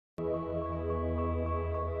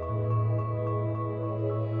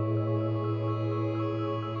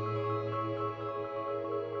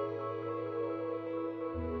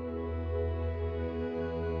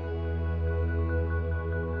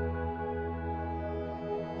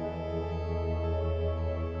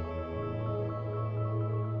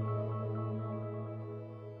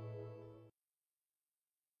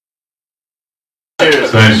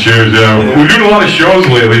Thanks, cheers. Yeah, we're doing a lot of shows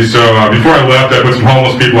lately. So before I left, I put some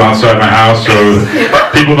homeless people outside my house, so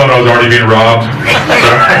people thought I was already being robbed.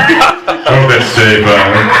 So, I hope that's safe.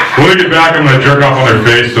 When we get back, I'm gonna jerk off on their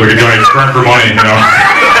face so we can donate sperm for money. You know,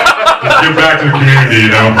 just give back to the community.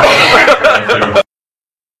 You know.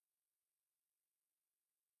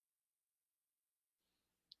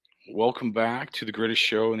 Welcome back to the greatest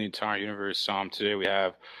show in the entire universe. Today we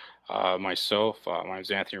have myself. My name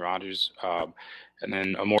is Anthony Rogers, and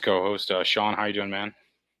then a more co-host, Sean. How you doing, man?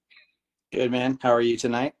 Good, man. How are you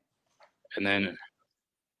tonight? And then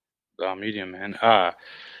medium, man.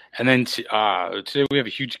 And then today we have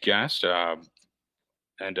a huge guest, and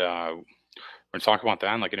we're gonna talk about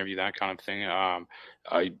that and like interview that kind of thing.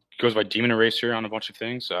 He goes by Demon Eraser on a bunch of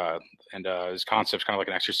things, and his concept's kind of like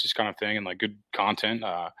an exorcist kind of thing, and like good content.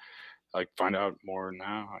 Like find out more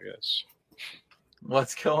now, I guess.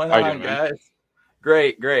 What's going on, doing, guys?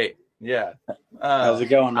 Great. Yeah. How's it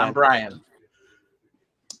going, man? I'm Brian.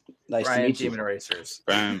 Nice Brian, to meet you. Demon Erasers.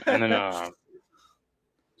 And then,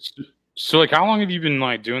 so like, how long have you been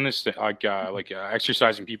like doing this? Like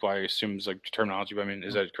exercising people, I assume is like terminology. But I mean,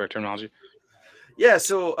 is that correct terminology? Yeah.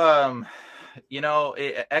 So,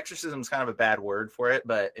 exorcism is kind of a bad word for it,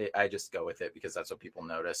 but I just go with it because that's what people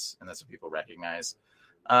notice and that's what people recognize.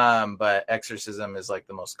 But exorcism is like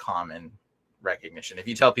the most common recognition. If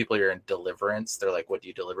you tell people you're in deliverance, they're like, what do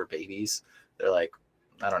you deliver, babies? They're like,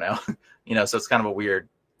 I don't know. So it's kind of a weird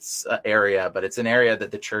area, but it's an area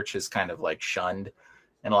that the church has kind of like shunned,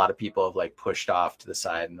 and a lot of people have like pushed off to the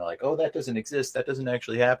side, and they're like, oh, that doesn't exist, that doesn't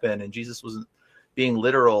actually happen, and Jesus wasn't being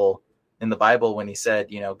literal in the Bible when he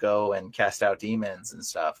said, go and cast out demons and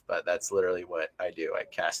stuff. But that's literally what I do. I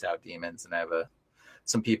cast out demons, and I have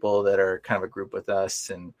some people that are kind of a group with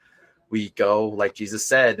us, and we go, like Jesus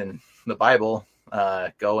said in the Bible,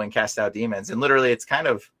 go and cast out demons. And literally it's kind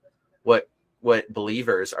of what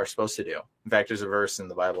believers are supposed to do. In fact, there's a verse in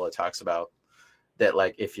the Bible that talks about that,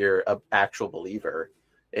 like, if you're an actual believer,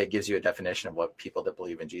 it gives you a definition of what people that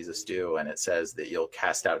believe in Jesus do. And it says that you'll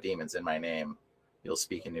cast out demons in my name, you'll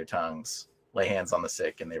speak in new tongues, lay hands on the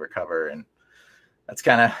sick and they recover. And that's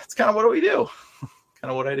kind of what we do.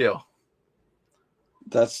 Kind of what I do.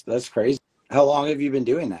 That's crazy. How long have you been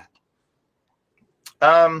doing that?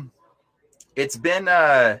 It's been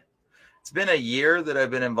a year that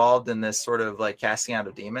I've been involved in this sort of like casting out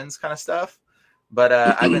of demons kind of stuff. But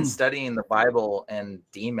I've been studying the Bible and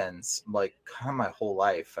demons like kind of my whole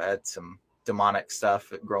life. I had some demonic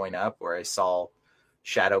stuff growing up where I saw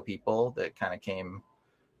shadow people that kind of came.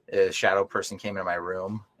 A shadow person came into my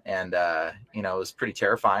room, and it was pretty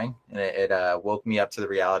terrifying. And it woke me up to the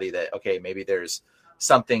reality that, okay, maybe there's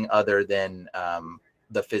something other than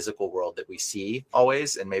the physical world that we see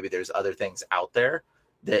always, and maybe there's other things out there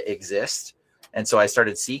that exist. And so I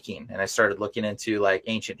started seeking, and I started looking into like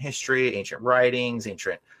ancient history, ancient writings,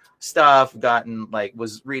 ancient stuff,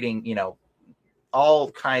 was reading,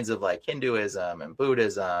 all kinds of like Hinduism and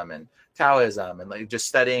Buddhism and Taoism, and like just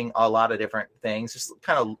studying a lot of different things, just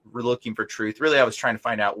kind of looking for truth. Really, I was trying to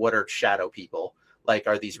find out, what are shadow people? Like,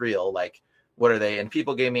 are these real? Like, what are they? And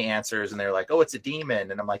people gave me answers, and they're like, oh, it's a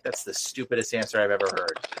demon. And I'm like, that's the stupidest answer I've ever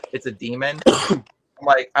heard. It's a demon. I'm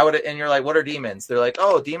like, and you're like, what are demons? They're like,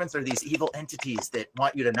 oh, demons are these evil entities that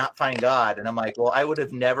want you to not find God. And I'm like, well, I would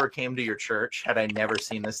have never came to your church had I never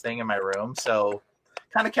seen this thing in my room. So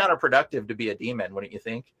kind of counterproductive to be a demon, wouldn't you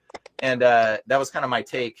think? And that was kind of my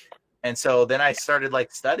take. And so then I started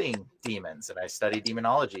like studying demons, and I studied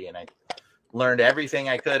demonology, and I learned everything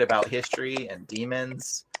I could about history and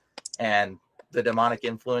demons and the demonic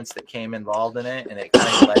influence that came involved in it. And it kind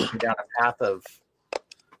of led me down a path of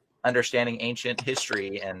understanding ancient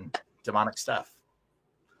history and demonic stuff.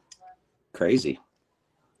 Crazy.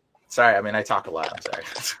 Sorry, I mean, I talk a lot. I'm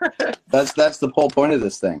sorry. That's the whole point of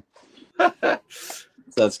this thing.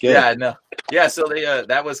 That's good. Yeah, no. Yeah, so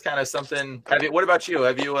that was kind of something. What about you?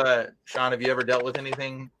 Have you, Sean, have you ever dealt with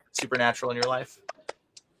anything supernatural in your life?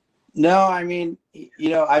 No, I mean,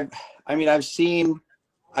 I've seen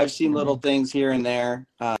little things here and there.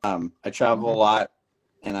 I travel a lot,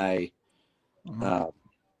 and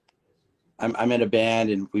I'm in a band,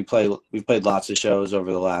 and we've played lots of shows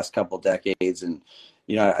over the last couple decades, and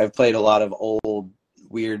I've played a lot of old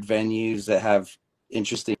weird venues that have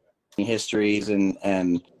interesting histories, and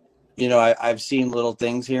I've seen little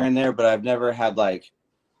things here and there, but I've never had like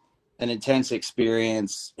an intense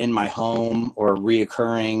experience in my home or a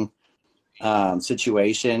reoccurring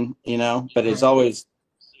situation, but it's always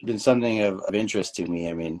been something of interest to me.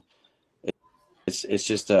 I mean, it's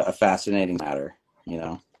just a fascinating matter,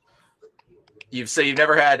 You've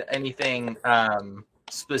never had anything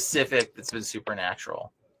specific that's been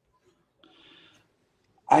supernatural?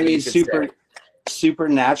 I mean, You could say?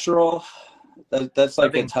 supernatural. That's like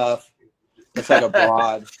Something- that's like a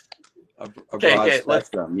broad, Okay, broad let's-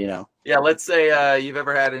 spectrum, you know. Yeah, let's say you've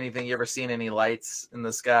ever had anything. You ever seen any lights in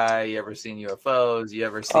the sky? You ever seen UFOs? You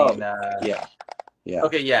ever seen? Yeah.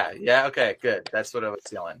 Okay, yeah. Okay, good. That's what I was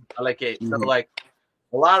feeling. I like it. So Mhm. like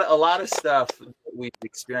a lot of stuff that we've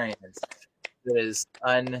experienced that is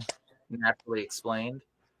unnaturally explained,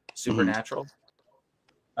 supernatural.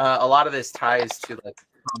 A lot of this ties to like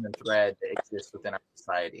the common thread that exists within our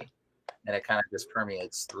society, and it kind of just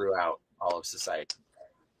permeates throughout all of society.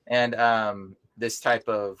 And this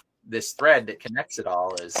thread that connects it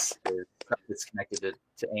all is stuff that's connected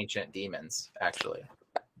to ancient demons, actually.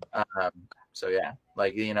 So yeah,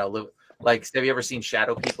 like like have you ever seen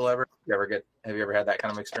shadow people ever? Have you ever had that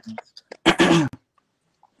kind of experience?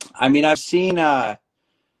 I mean, I've seen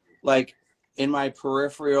like in my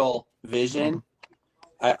peripheral vision,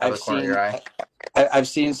 I've seen I've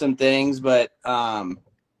seen some things, but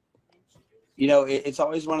you know, it's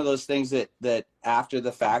always one of those things that after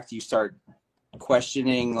the fact you start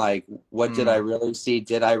questioning, like, what did I really see?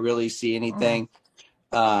 Did I really see anything?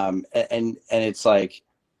 And it's like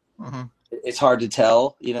it's hard to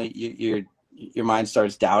tell. You know, your mind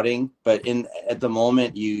starts doubting, but at the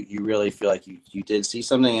moment you really feel like you did see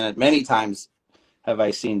something. And many times have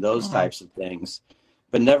I seen those types of things,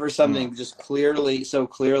 but never something just so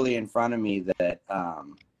clearly in front of me that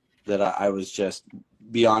I was just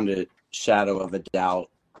beyond a shadow of a doubt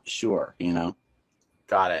sure, you know.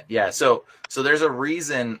 Got it. Yeah. So there's a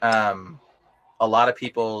reason some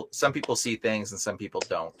people see things and some people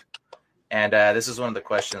don't. And this is one of the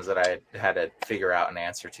questions that I had to figure out an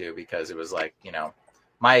answer to, because it was like, you know,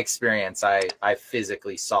 my experience, I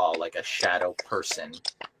physically saw like a shadow person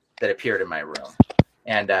that appeared in my room.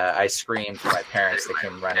 And I screamed for my parents. They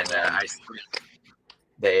came running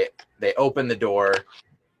in. They opened the door.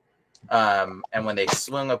 And when they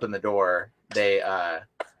swung open the door, they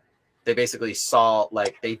basically saw,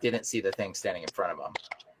 like, they didn't see the thing standing in front of them.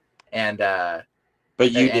 And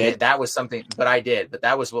but you did. That was something, but I did. But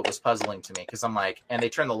that was what was puzzling to me, because I'm like, and they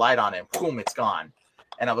turned the light on and boom, it's gone.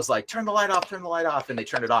 And I was like, turn the light off. And they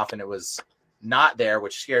turned it off and it was not there,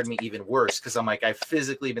 which scared me even worse, because I'm like, I've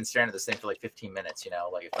physically been staring at this thing for like 15 minutes, you know,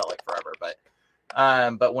 like it felt like forever.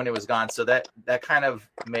 But when it was gone, so that kind of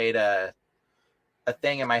made a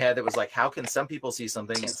thing in my head that was like, how can some people see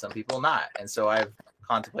something and some people not? And so I've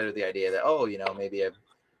contemplated the idea that, oh, you know, maybe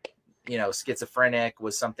schizophrenic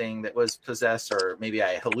was something that was possessed, or maybe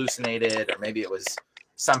I hallucinated, or maybe it was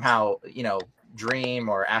somehow, you know, dream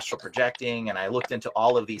or astral projecting. And I looked into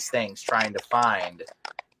all of these things trying to find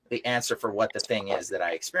the answer for what the thing is that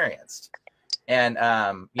I experienced. And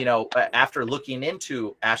you know, after looking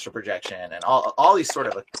into astral projection and all these sort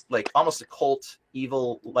of like almost occult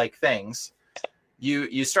evil like things,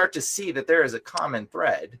 you start to see that there is a common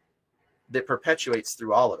thread that perpetuates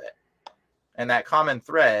through all of it. And that common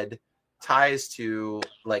thread ties to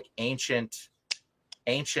like ancient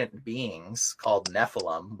beings called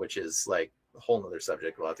Nephilim, which is like a whole nother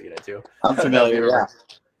subject we'll have to get into. I'm familiar. Yeah.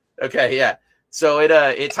 Okay. Yeah. So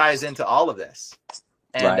it ties into all of this.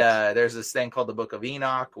 And Right. There's this thing called the Book of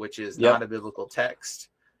Enoch, which is not a biblical text.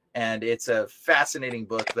 And it's a fascinating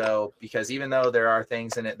book, though, because even though there are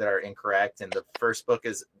things in it that are incorrect, and the first book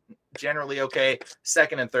is generally okay,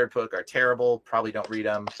 second and third book are terrible, probably don't read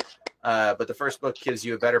them. But the first book gives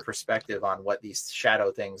you a better perspective on what these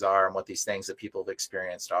shadow things are and what these things that people have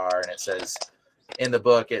experienced are. And it says, in the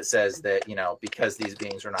book, it says that, you know, because these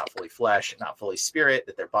beings are not fully flesh, not fully spirit,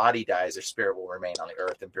 that their body dies, their spirit will remain on the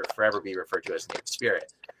earth and forever be referred to as the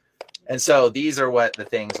spirit. And so these are what the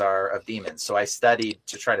things are of demons. So I studied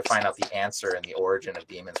to try to find out the answer and the origin of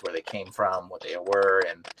demons, where they came from, what they were,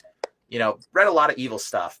 and, you know, read a lot of evil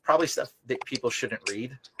stuff, probably stuff that people shouldn't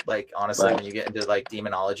read. Like, honestly, when you get into like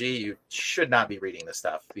demonology, you should not be reading this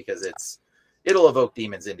stuff, because it'll evoke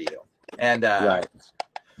demons into you. And,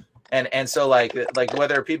 and so like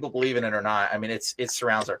whether people believe in it or not, I mean, it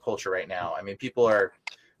surrounds our culture right now. I mean, people are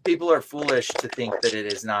foolish to think that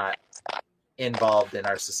it is not involved in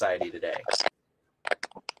our society today.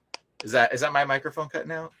 Is that my microphone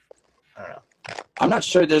cutting out? I don't know. I'm not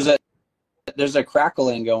sure. There's a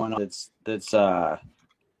crackling going on. That's yeah.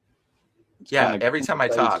 Every time I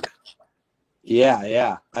talk.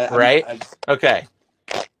 Yeah. Right. Okay.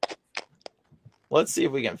 Let's see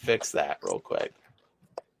if we can fix that real quick.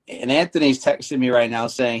 And Anthony's texting me right now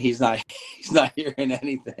saying he's not hearing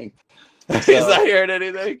anything. He's not hearing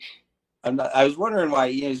anything. I was wondering why.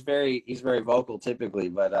 You know, he's very vocal typically,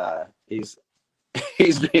 but he's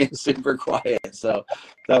being super quiet. So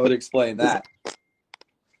that would explain that.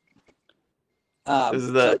 This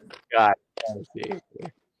is the God.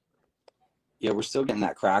 Yeah, we're still getting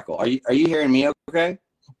that crackle. Are you hearing me okay?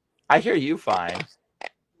 I hear you fine.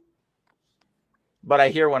 But I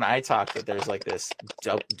hear when I talk that there's like this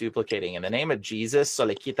duplicating. In the name of Jesus, so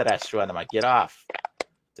le quitarás su anima. Get off.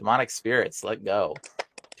 Demonic spirits, let go.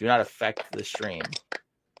 Do not affect the stream.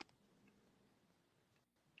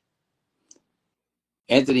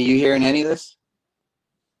 Anthony, you hearing any of this?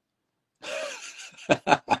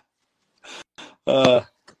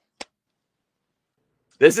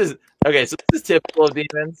 This is okay. So this is typical of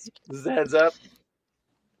demons. This is a heads up.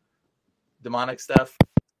 Demonic stuff.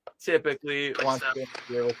 Typically wants to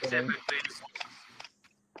deal with things.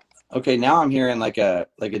 Okay, now I'm hearing like a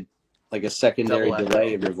secondary Double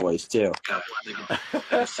delay of your voice too,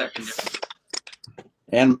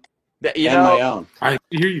 and my own. I can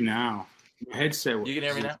hear you now. My headset. You can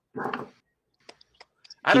hear me now.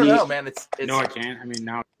 I don't know, man. It's no, I can't. I mean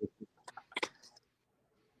now.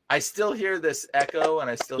 I still hear this echo,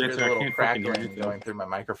 and I still hear the little crackling going going through my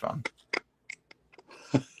microphone.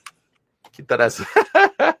 Keep that as.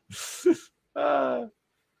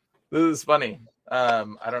 This is funny.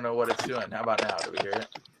 I don't know what it's doing. How about now? Do we hear it?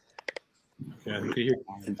 Yeah,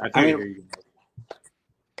 I can hear you.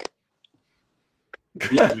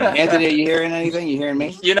 Anthony, are you hearing anything? You hearing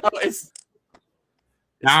me? You know, it's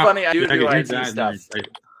funny. I do IT stuff.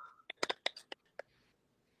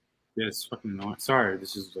 Yeah, it's fucking annoying. Sorry,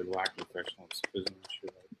 this is like lack of professionalism.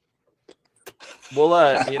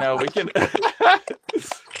 Well, you know, we can.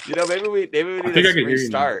 You know, maybe we need to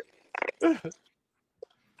restart. Yeah,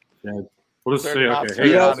 we'll just say okay.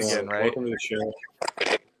 Hey, again, right? Welcome to the show.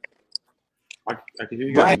 I can hear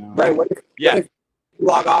you guys now. Right. Yeah.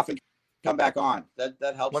 Log off and come back on.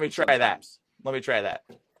 That helps. Let me try that. Let me try that.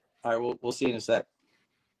 All right, we'll see in a sec.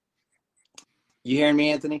 You hearing me,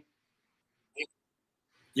 Anthony?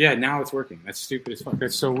 Yeah, now it's working. That's stupid as fuck.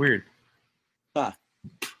 That's so weird. Huh.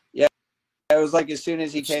 Yeah. It was like as soon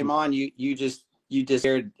as he came on, you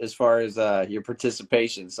disappeared as far as your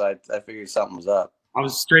participation. So I figured something was up. I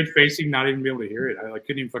was straight facing, not even be able to hear it. I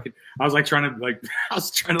couldn't even fucking. I was trying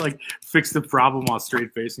to fix the problem while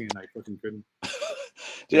straight facing, and I fucking couldn't.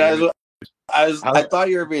 Dude, I thought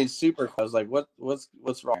you were being super. I was like,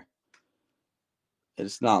 what's wrong?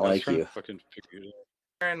 It's not like you.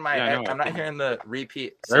 I'm not hearing the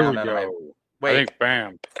repeat There sound. we go. Wait, I think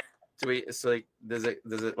bam. It's like does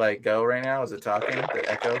it like go right now? Is it talking? The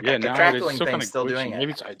echo? Yeah, the now crackling it's thing's still doing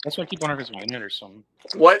Maybe it. that's why I keep wondering if it's my internet or something.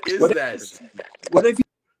 What is that? What if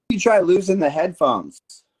you try losing the headphones?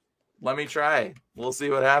 Let me try. We'll see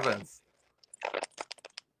what happens.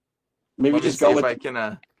 Maybe Let me just see go if with. I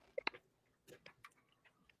can.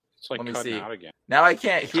 It's like Let me cutting see. out again. Now I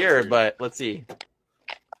can't hear, but let's see.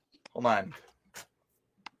 Hold on.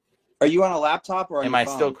 Are you on a laptop or on Am your I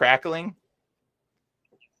phone? still crackling?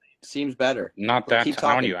 Seems better. Not Well, that keep time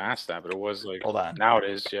when talking. you asked that, but it was like. Hold on. Now it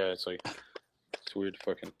is. Yeah, it's like it's a weird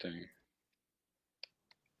fucking thing.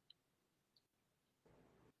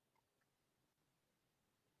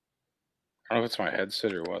 I don't know if it's my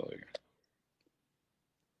headset or what. Like,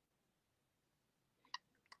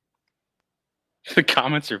 the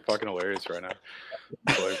comments are fucking hilarious right now.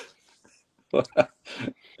 Like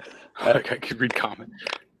I could read comments.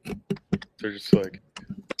 They're just like,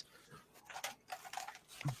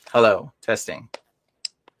 Hello, testing.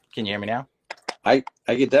 Can you hear me now? I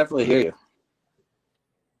could definitely hear you.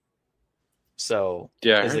 So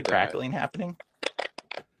yeah. is the crackling happening?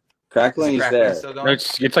 Crackling is there. Still going? No,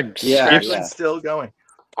 it's like Yeah, Crackling's still going.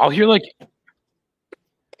 I'll hear like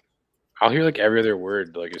every other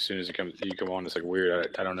word like as soon as you come on. It's like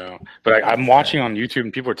weird. I don't know, but I'm watching on YouTube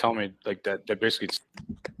and people are telling me like that basically it's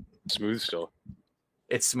smooth still.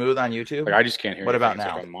 It's smooth on YouTube. Like I just can't hear. What about It's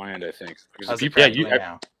now? like on my end, I think. Because How's the it people, crackling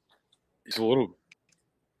now? It's a little.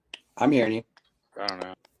 I'm hearing you. I don't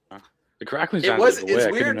know. The crackling It sounds was. like the way It's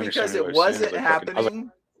I couldn't weird because understand it what I was saying. wasn't I was like,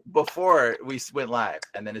 happening before we went live,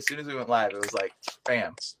 and then as soon as we went live, it was like,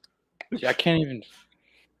 bam. Yeah, I can't even.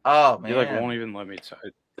 Oh man! You like won't even let me.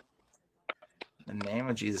 In the name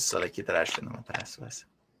of Jesus, so they keep that action in the past us.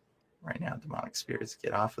 Right now, demonic spirits,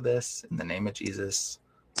 get off of this. In the name of Jesus,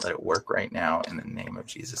 let it work right now. In the name of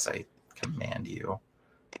Jesus, I command you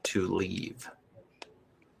to leave.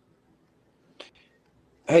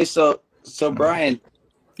 Hey, so Brian.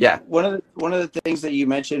 Yeah. One of the things that you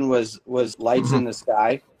mentioned was lights in the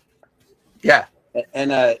sky. Yeah.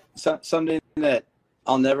 And something that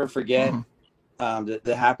I'll never forget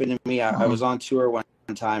that happened to me. I was on tour one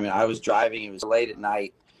time and I was driving. It was late at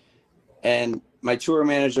night, and my tour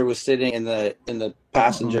manager was sitting in the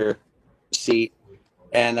passenger seat,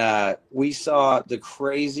 and we saw the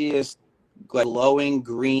craziest glowing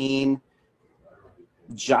green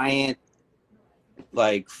giant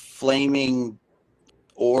like flaming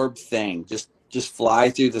orb thing just fly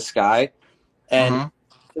through the sky. And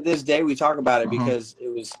to this day we talk about it because it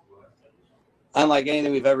was unlike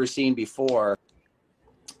anything we've ever seen before.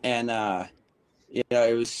 And you know,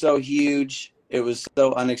 it was so huge, it was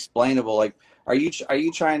so unexplainable. Like, are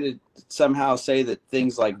you trying to somehow say that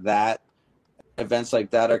things like that, events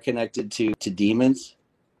like that, are connected to demons?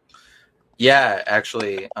 Yeah,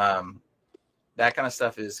 actually, that kind of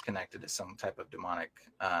stuff is connected to some type of demonic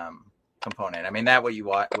component. I mean, that what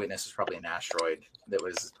you witness is probably an asteroid that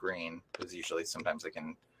was green, because usually sometimes they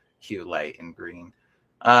can hue light in green.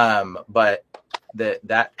 But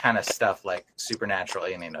that kind of stuff, like supernatural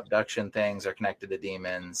alien abduction things, are connected to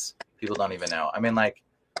demons. People don't even know. I mean, like,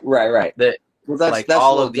 right. Well, that's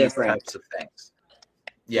all of these types of things.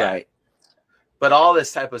 Yeah. Right. But all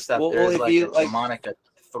this type of stuff, there's like a demonic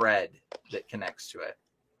thread that connects to it.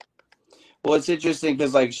 Well, it's interesting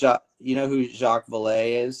because, like, you know who Jacques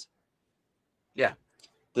Vallée is? Yeah.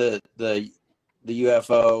 The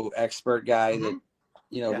UFO expert guy that,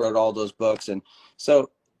 you know, wrote all those books. And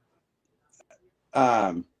so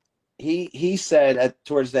he said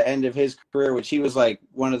towards the end of his career, which he was like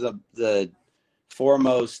one of the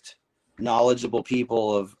foremost knowledgeable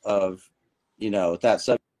people of you know, that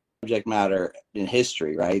subject matter in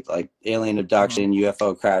history, right? Like alien abduction,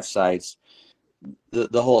 UFO crash sites,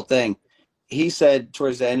 the whole thing. He said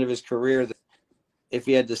towards the end of his career that if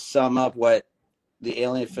he had to sum up what the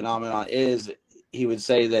alien phenomenon is, he would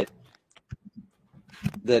say that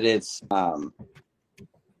it's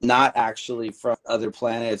not actually from other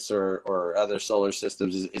planets or other solar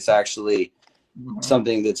systems. It's actually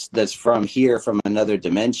something that's from here, from another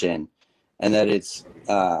dimension, and that it's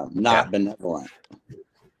not benevolent,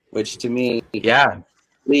 which to me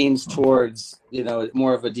leans towards, you know,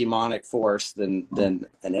 more of a demonic force than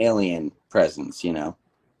an alien presence, you know.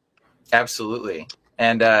 Absolutely.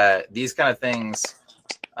 And these kind of things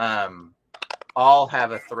all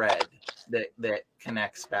have a thread that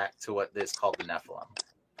connects back to what is called the Nephilim.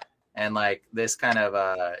 And like this kind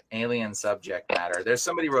of alien subject matter. There's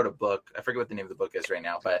somebody wrote a book. I forget what the name of the book is right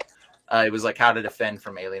now, but it was like how to defend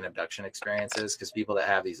from alien abduction experiences, because people that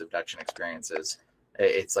have these abduction experiences,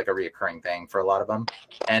 it's like a reoccurring thing for a lot of them.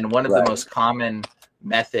 And one of the most common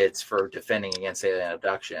methods for defending against alien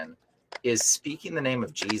abduction is speaking the name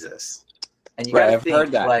of Jesus. And you gotta think,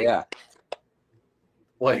 heard that, like,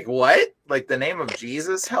 like what? Like the name of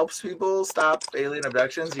Jesus helps people stop alien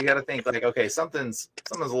abductions? You got to think like, okay, something's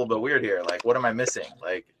a little bit weird here. Like, what am I missing?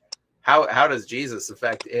 Like, how does Jesus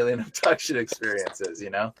affect alien abduction experiences?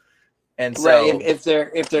 You know, and so if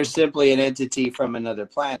they're simply an entity from another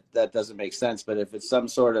planet, that doesn't make sense. But if it's some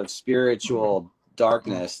sort of spiritual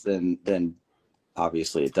darkness, then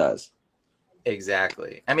obviously it does.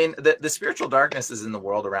 Exactly. I mean, the spiritual darkness is in the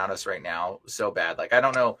world around us right now so bad. Like, I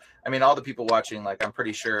don't know. I mean, all the people watching, like, I'm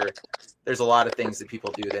pretty sure there's a lot of things that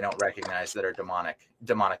people do they don't recognize that are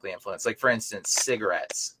demonically influenced. Like, for instance,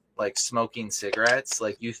 cigarettes, like smoking cigarettes.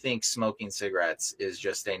 Like, you think smoking cigarettes is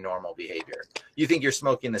just a normal behavior. You think you're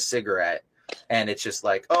smoking the cigarette and it's just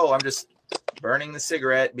like, oh, I'm just burning the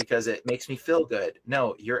cigarette because it makes me feel good.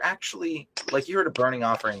 No, you're actually, like, you heard of burning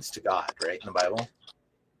offerings to God, right, in the Bible?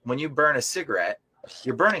 When you burn a cigarette,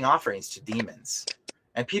 you're burning offerings to demons.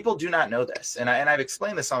 And people do not know this. And I've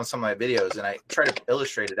explained this on some of my videos, and I try to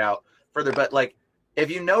illustrate it out further. But like, if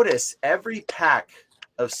you notice, every pack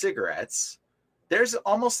of cigarettes, there's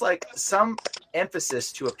almost like some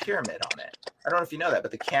emphasis to a pyramid on it. I don't know if you know that, but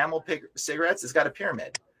the Camel cigarettes has got a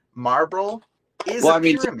pyramid. Marlboro is a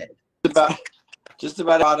pyramid. Just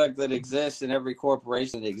about a product that exists, and every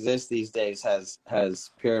corporation that exists these days has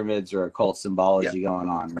pyramids or occult symbology going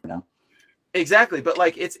on, you know. Exactly, but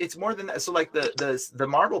like it's more than that. So like the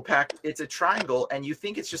Marlboro pack, it's a triangle, and you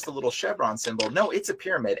think it's just a little chevron symbol. No, it's a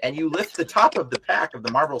pyramid, and you lift the top of the pack of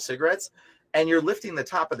the Marlboro cigarettes, and you're lifting the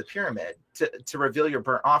top of the pyramid to reveal your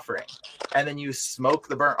burnt offering, and then you smoke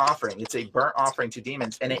the burnt offering. It's a burnt offering to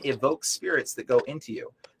demons, and it evokes spirits that go into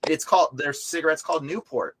you. There's cigarettes called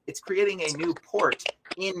Newport. It's creating a new port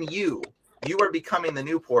in you. You are becoming the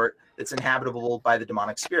new port that's inhabitable by the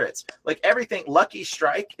demonic spirits. Like everything, Lucky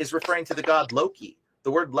Strike is referring to the god Loki.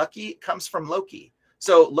 The word lucky comes from Loki.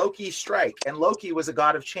 So Loki Strike, and Loki was a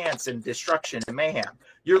god of chance and destruction and mayhem.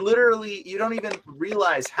 You don't even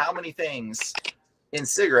realize how many things in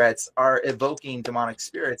cigarettes are evoking demonic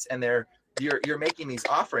spirits, and you're making these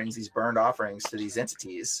offerings, these burned offerings to these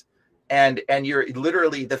entities. And you're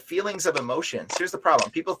literally the feelings of emotions. Here's the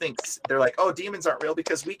problem. People think they're like, oh, demons aren't real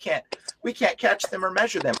because we can't catch them or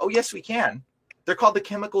measure them. Oh, yes, we can. They're called the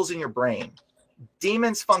chemicals in your brain.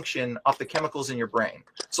 demons function off the chemicals in your brain.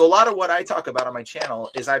 So a lot of what I talk about on my channel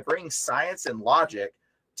is I bring science and logic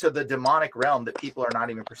to the demonic realm that people are not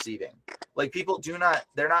even perceiving. Like people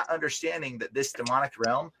they're not understanding that this demonic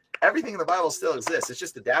realm, everything in the Bible still exists. It's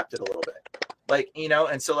just adapted a little bit. Like, you know,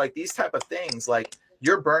 and so like these type of things, like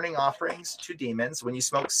you're burning offerings to demons when you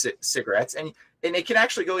smoke cigarettes, and it can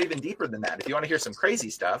actually go even deeper than that. If you want to hear some crazy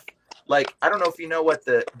stuff, like, I don't know if you know what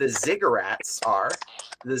the ziggurats are.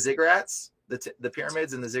 The ziggurats, the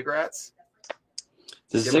pyramids and the ziggurats.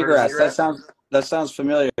 The ziggurats. That sounds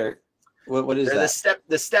familiar. What is that?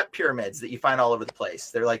 The step pyramids that you find all over the place.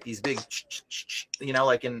 They're like these big, you know,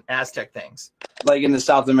 like in Aztec things. Like in the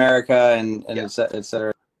South America and et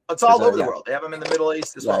cetera. It's all over the world. They have them in the Middle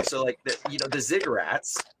East as well. So like the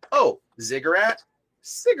ziggurats. Oh, ziggurat,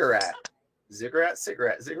 cigarette, ziggurat,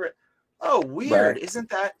 cigarette. Oh, weird. Right. Isn't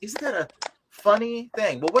that a funny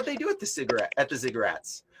thing? Well, what they do at the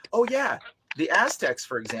ziggurats? Oh yeah, the Aztecs,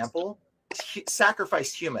 for example,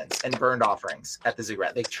 sacrificed humans and burned offerings at the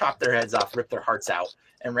ziggurat. They chopped their heads off, ripped their hearts out,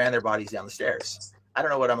 and ran their bodies down the stairs. I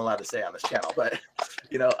don't know what I'm allowed to say on this channel, but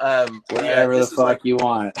you know, whatever the fuck you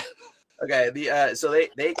want. Okay, so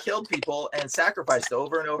they killed people and sacrificed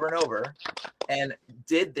over and over and over, and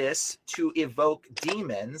did this to evoke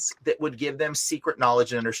demons that would give them secret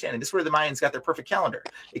knowledge and understanding. This is where the Mayans got their perfect calendar.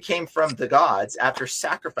 It came from the gods after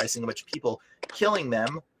sacrificing a bunch of people, killing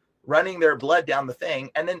them, running their blood down the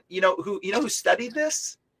thing, and then you know who studied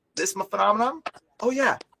this phenomenon? Oh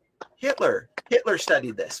yeah, Hitler. Hitler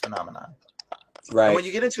studied this phenomenon. Right. And when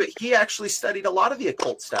you get into it, he actually studied a lot of the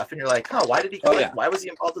occult stuff, and you're like, huh, why did he? Why was he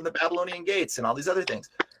involved in the Babylonian Gates and all these other things?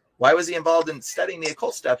 Why was he involved in studying the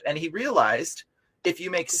occult stuff? And he realized if you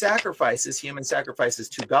make sacrifices, human sacrifices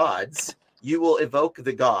to gods, you will evoke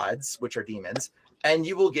the gods, which are demons, and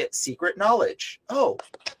you will get secret knowledge. Oh,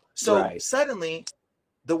 so suddenly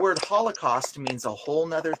the word Holocaust means a whole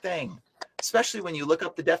nother thing, especially when you look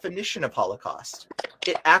up the definition of Holocaust.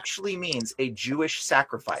 It actually means a Jewish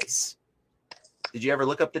sacrifice. Did you ever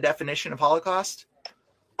look up the definition of Holocaust?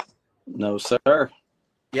 No, sir.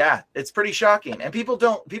 Yeah, it's pretty shocking. And people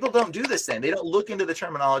don't do this thing. They don't look into the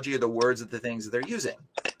terminology or the words of the things that they're using.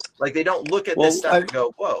 Like they don't look at this stuff and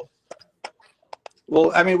go, whoa.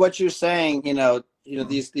 Well, I mean, what you're saying, you know,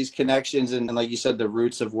 these connections and like you said, the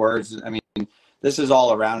roots of words. I mean, this is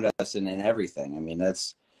all around us and in everything. I mean,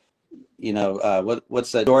 that's, you know,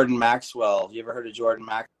 what's that? Jordan Maxwell. You ever heard of Jordan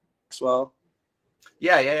Maxwell?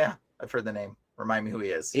 Yeah. I've heard the name. Remind me who he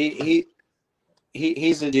is. He's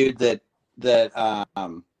a dude that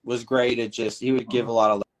was great at he would give a lot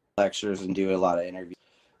of lectures and do a lot of interviews.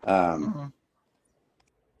 You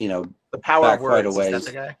know, the power of words. Is that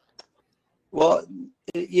the guy? Well,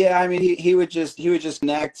 yeah. I mean, he would just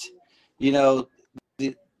connect, you know,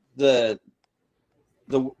 the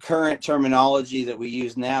current terminology that we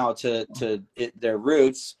use now to their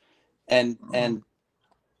roots, and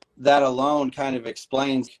that alone kind of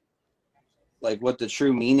explains like what the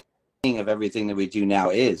true meaning of everything that we do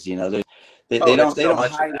now is. You know, they don't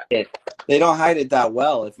hide it. They don't hide it that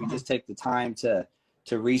well. If you just take the time to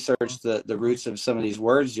research the roots of some of these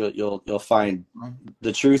words, you'll find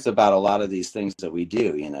the truth about a lot of these things that we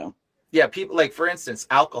do. You know. Yeah, people like, for instance,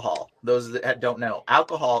 alcohol. Those that don't know,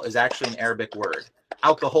 alcohol is actually an Arabic word.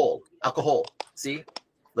 Alcohol. See,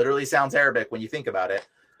 literally sounds Arabic when you think about it.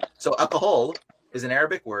 So alcohol is an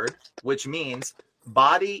Arabic word, which means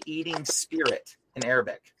body-eating spirit in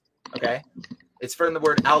Arabic. Okay, it's from the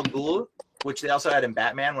word al-Ghul, which they also had in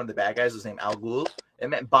Batman. One of the bad guys was named al-Ghul. It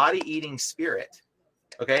meant body-eating spirit.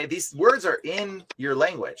 Okay, these words are in your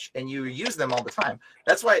language, and you use them all the time.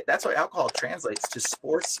 That's why alcohol translates to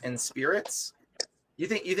sports and spirits. You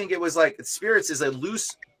think it was like spirits is a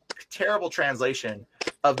loose, terrible translation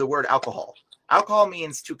of the word alcohol. Alcohol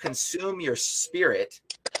means to consume your spirit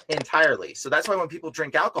entirely. So that's why when people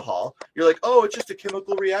drink alcohol, you're like, oh, it's just a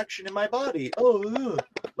chemical reaction in my body. Oh,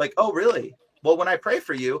 like, oh, really? Well, when I pray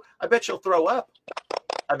for you, I bet you'll throw up.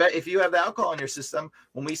 I bet if you have the alcohol in your system,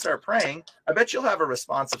 when we start praying, I bet you'll have a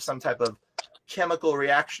response of some type of chemical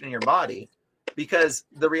reaction in your body, because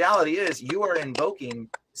the reality is you are invoking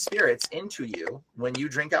spirits into you when you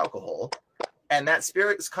drink alcohol. And that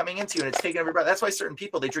spirit is coming into you and it's taking over your body. That's why certain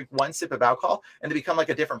people, they drink one sip of alcohol and they become like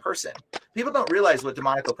a different person. People don't realize what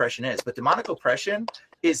demonic oppression is, but demonic oppression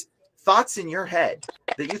is thoughts in your head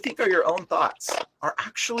that you think are your own thoughts are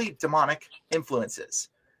actually demonic influences.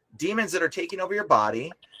 Demons that are taking over your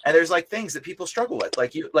body. And there's like things that people struggle with.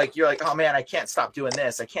 You're like, oh man, I can't stop doing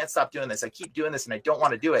this. I can't stop doing this. I keep doing this and I don't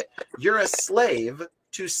want to do it. You're a slave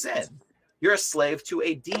to sin. You're a slave to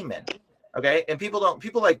a demon. Okay. And people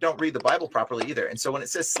don't read the Bible properly either. And so when it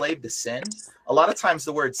says slave to sin, a lot of times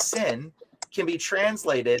the word sin can be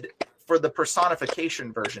translated for the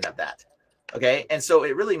personification version of that. Okay. And so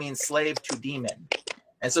it really means slave to demon.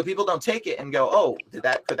 And so people don't take it and go, oh, could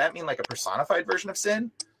that mean like a personified version of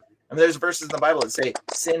sin? I mean, there's verses in the Bible that say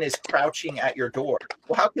sin is crouching at your door.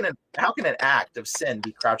 Well, how can an act of sin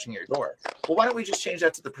be crouching at your door? Well, why don't we just change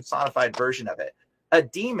that to the personified version of it? A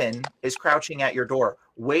demon is crouching at your door,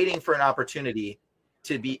 waiting for an opportunity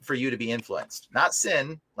for you to be influenced, not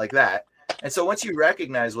sin like that. And so once you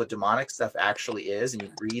recognize what demonic stuff actually is, and you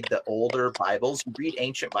read the older Bibles, you read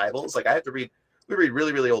ancient Bibles, like we read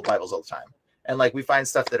really, really old Bibles all the time. And like we find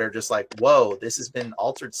stuff that are just like, whoa, this has been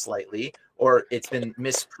altered slightly, or it's been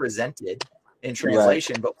mispresented in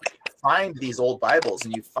translation. Right. But when you find these old Bibles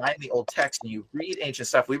and you find the old text and you read ancient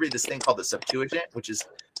stuff, we read this thing called the Septuagint, which is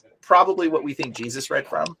probably what we think Jesus read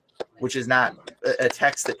from, which is not a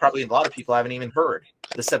text that probably a lot of people haven't even heard.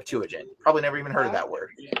 The Septuagint, probably never even heard of that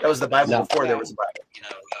word. That was the Bible before there was a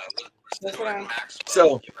Bible.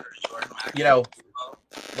 So, you know,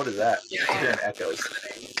 what is that? I'm hearing echoes.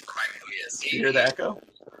 You hear the echo?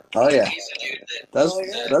 Oh yeah,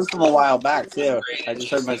 that's from a while back too. I just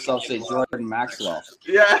heard myself say Jordan Maxwell.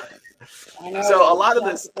 Yeah. So a lot of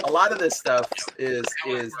this stuff is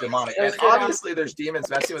demonic, and obviously there's demons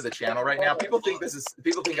messing with the channel right now. People think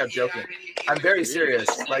I'm joking. I'm very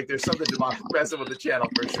serious. Like there's something demonic messing with the channel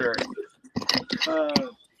for sure.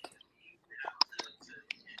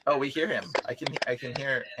 Oh, we hear him. I can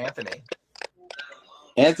hear Anthony.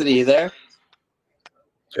 Anthony, you there?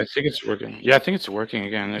 I think it's working. Yeah, I think it's working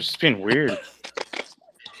again. It's just being weird.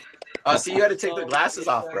 Oh, so you had to take the glasses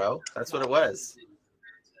off, bro. That's what it was.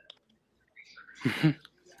 I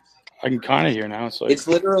can kind of hear now. It's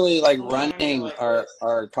literally like running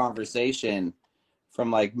our conversation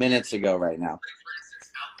from like minutes ago right now.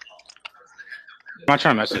 I'm not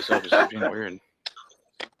trying to mess this up. It's just being weird.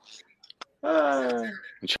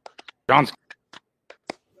 John's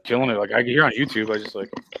killing it. Like I can hear on YouTube. I just like.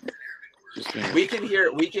 We can hear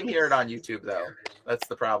it on YouTube though. That's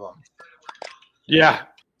the problem. Yeah.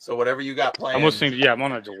 So whatever you got playing. I'm listening. Yeah, I'm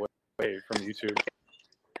on a delay from YouTube.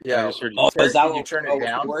 Yeah. Is that when you turn it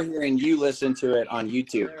down? We're hearing you listen to it on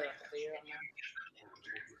YouTube.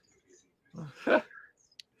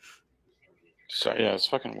 So yeah, it's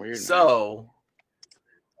fucking weird. So,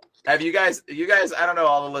 have you guys? I don't know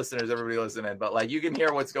all the listeners, everybody listening, but like you can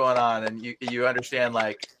hear what's going on, and you understand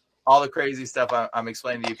like. All the crazy stuff I'm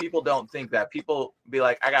explaining to you. People don't think that. People be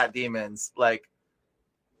like, I got demons. Like,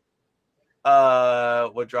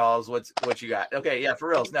 withdrawals. What you got? Okay, yeah, for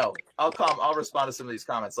reals. No, I'll respond to some of these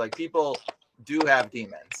comments. Like, people do have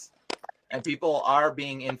demons, and people are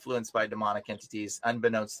being influenced by demonic entities,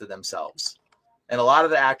 unbeknownst to themselves. And a lot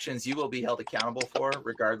of the actions you will be held accountable for,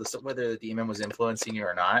 regardless of whether the demon was influencing you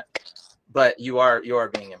or not. But you are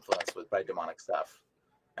being influenced by demonic stuff.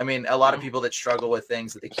 I mean, a lot of people that struggle with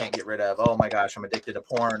things that they can't get rid of. Oh my gosh, I'm addicted to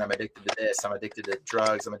porn. I'm addicted to this. I'm addicted to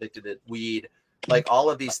drugs. I'm addicted to weed. Like all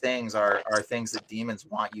of these things are things that demons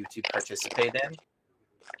want you to participate in.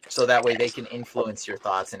 So that way they can influence your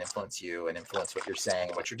thoughts and influence you and influence what you're saying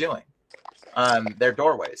and what you're doing. They're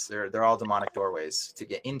doorways. They're all demonic doorways to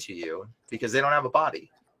get into you because they don't have a body.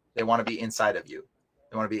 They want to be inside of you.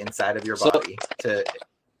 They want to be inside of your body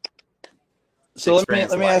So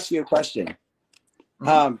let me ask you a question.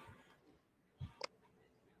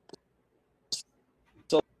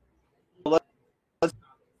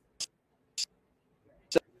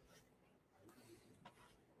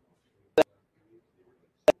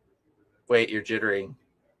 Wait, you're jittering.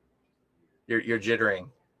 You're jittering.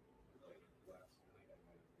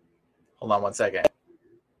 Hold on one second.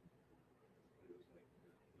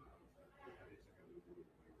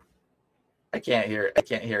 I can't hear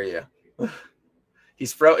you.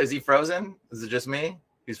 Is he frozen? Is it just me?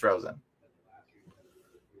 He's frozen.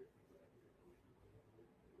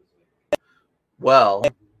 Well,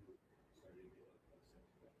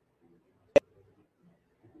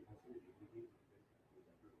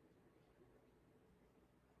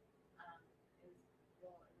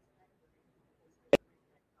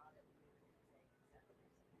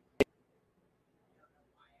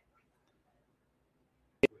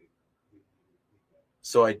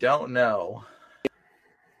 so I don't know.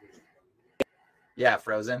 Yeah,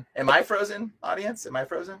 frozen. Am I frozen, audience? Am I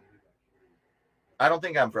frozen? I don't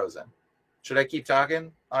think I'm frozen. Should I keep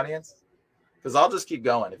talking, audience? Because I'll just keep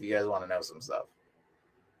going if you guys want to know some stuff.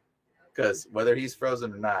 Because whether he's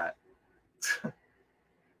frozen or not,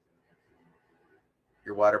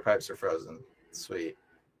 your water pipes are frozen. Sweet.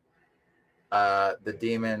 The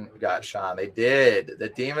demon got Sean. They did. The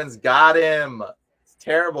demons got him. It's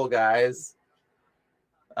terrible, guys.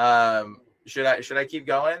 Should I keep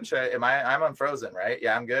going? I'm unfrozen, right?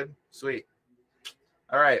 Yeah, I'm good. Sweet.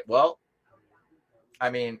 All right. Well, I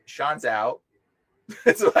mean, Sean's out.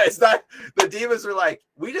 It's not, the demons are like,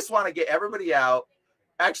 we just want to get everybody out.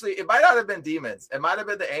 Actually, it might not have been demons. It might have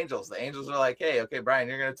been the angels. The angels are like, hey, okay, Brian,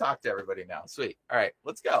 you're going to talk to everybody now. Sweet. All right,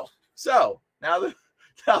 let's go. So now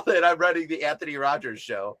that I'm running the Anthony Rogers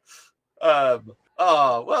show,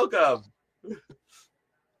 welcome.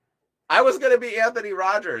 I was going to be Anthony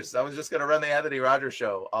Rogers. I was just going to run the Anthony Rogers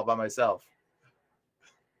show all by myself.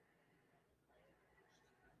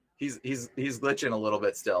 He's glitching a little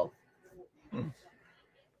bit still.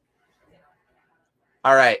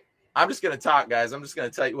 All right. I'm just going to talk, guys. I'm just going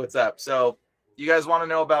to tell you what's up. So you guys want to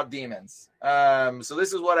know about demons. So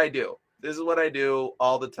this is what I do. This is what I do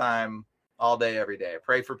all the time, all day, every day. I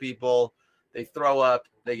pray for people. They throw up.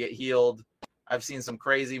 They get healed. I've seen some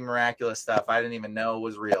crazy, miraculous stuff I didn't even know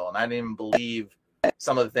was real. And I didn't even believe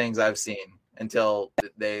some of the things I've seen until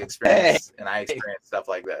they experience and I experience stuff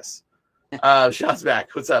like this. Sean's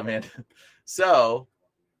back. What's up, man? So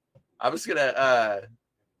I'm just going to...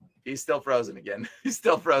 He's still frozen again. He's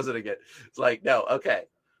still frozen again. It's like, no, okay.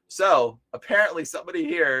 So apparently somebody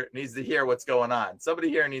here needs to hear what's going on. Somebody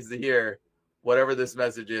here needs to hear whatever this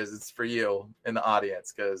message is. It's for you in the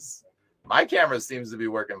audience, because my camera seems to be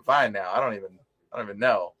working fine now. I don't even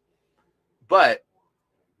know. But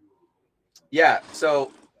yeah,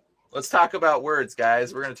 so let's talk about words,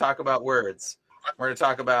 guys. We're going to talk about words. We're going to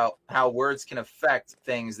talk about how words can affect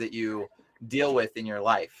things that you deal with in your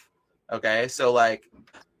life. Okay, so like,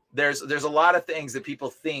 there's a lot of things that people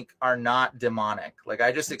think are not demonic. Like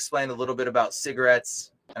I just explained a little bit about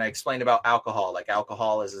cigarettes, and I explained about alcohol. Like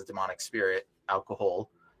alcohol is a demonic spirit, alcohol.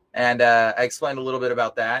 And I explained a little bit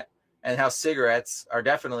about that and how cigarettes are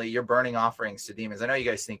definitely, you're burning offerings to demons. I know you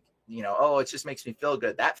guys think, oh, it just makes me feel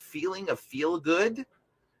good. That feeling of feel good,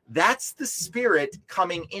 that's the spirit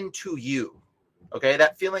coming into you. Okay,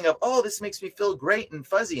 that feeling of, oh, this makes me feel great and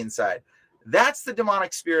fuzzy inside. That's the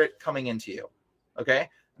demonic spirit coming into you. Okay.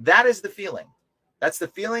 That is the feeling. That's the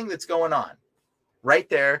feeling that's going on right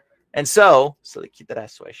there. And so they keep that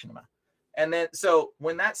situation. And then, so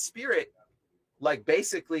when that spirit like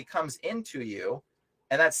basically comes into you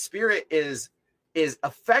and that spirit is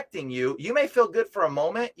affecting you, you may feel good for a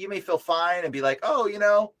moment. You may feel fine and be like, oh,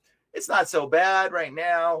 it's not so bad right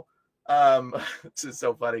now. This is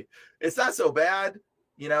so funny. It's not so bad,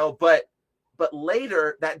 but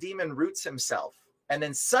later that demon roots himself. And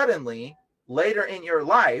then suddenly, later in your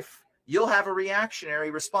life, you'll have a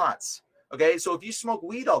reactionary response. Okay, so if you smoke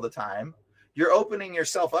weed all the time, you're opening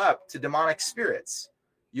yourself up to demonic spirits.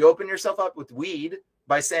 You open yourself up with weed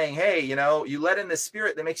by saying, hey, you let in this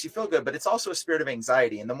spirit that makes you feel good, but it's also a spirit of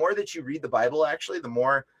anxiety. And the more that you read the Bible, actually, the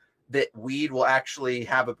more that weed will actually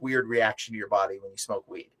have a weird reaction to your body when you smoke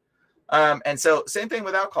weed. And so same thing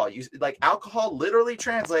with alcohol. Alcohol literally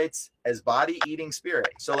translates as body eating spirit.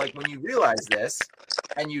 So like when you realize this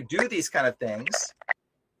and you do these kind of things,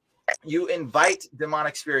 you invite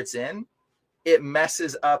demonic spirits in, it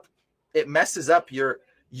messes up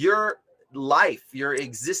your life, your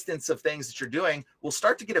existence of things that you're doing will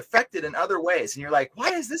start to get affected in other ways. And you're like, why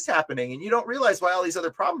is this happening? And you don't realize why all these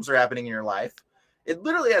other problems are happening in your life. It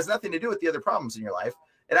literally has nothing to do with the other problems in your life.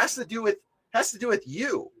 It has to do with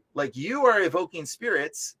you. Like you are evoking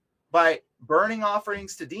spirits by burning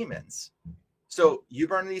offerings to demons. So you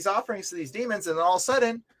burn these offerings to these demons, and then all of a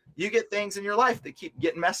sudden you get things in your life that keep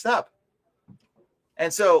getting messed up.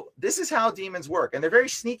 And so this is how demons work. And they're very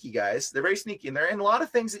sneaky, guys. They're very sneaky. And they're in a lot of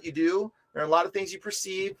things that you do. They're in a lot of things you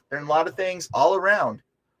perceive. They're in a lot of things all around.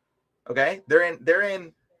 Okay. They're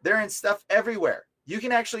in stuff everywhere. You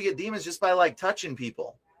can actually get demons just by like touching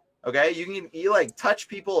people. Okay. You like touch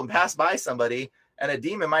people and pass by somebody, and a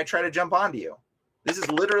demon might try to jump onto you. This is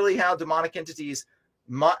literally how demonic entities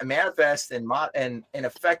manifest and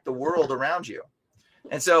affect the world around you.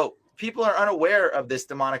 And so people are unaware of this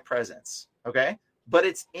demonic presence. Okay. But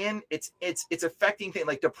it's affecting things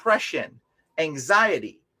like depression,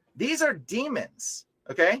 anxiety. These are demons.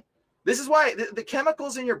 Okay. This is why the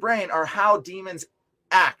chemicals in your brain are how demons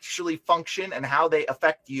actually function and how they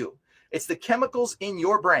affect you. It's the chemicals in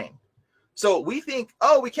your brain. So we think,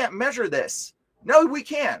 oh, we can't measure this. No, we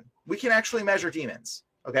can. We can actually measure demons.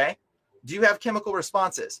 Okay. Do you have chemical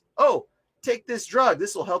responses? Oh, take this drug.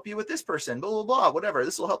 This will help you with this person. Blah, blah, blah, whatever.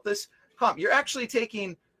 This will help this calm. You're actually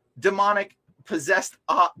taking demonic possessed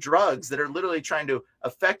drugs that are literally trying to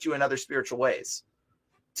affect you in other spiritual ways,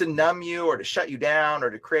 to numb you or to shut you down or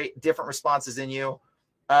to create different responses in you.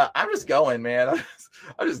 I'm just going, man.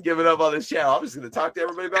 I'm just giving up on this channel. I'm just going to talk to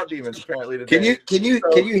everybody about demons apparently today. Can you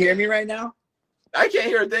hear me right now? I can't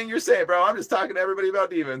hear a thing you're saying, bro. I'm just talking to everybody about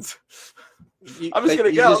demons. I'm just going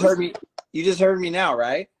to go. You just heard me now,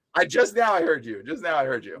 right? Just now I heard you. Just now I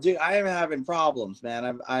heard you. Dude, I am having problems,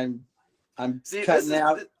 man. I'm See, cutting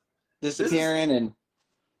out, disappearing, and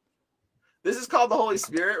this is called the Holy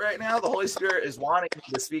Spirit right now. The Holy Spirit is wanting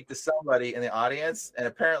to speak to somebody in the audience, and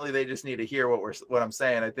apparently they just need to hear what I'm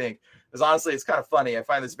saying. I think, because honestly, it's kind of funny. I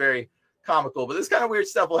find this very comical, but this kind of weird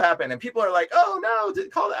stuff will happen, and people are like, "Oh no,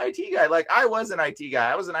 call the IT guy." Like, I was an IT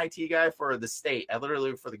guy. I was an IT guy for the state. I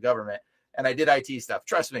literally for the government, and I did IT stuff.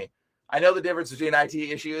 Trust me, I know the difference between IT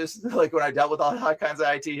issues, like when I dealt with all kinds of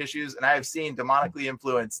IT issues, and I have seen demonically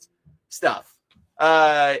influenced stuff.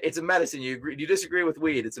 It's a medicine. You disagree with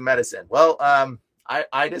weed? It's a medicine. Well,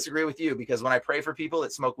 I disagree with you, because when I pray for people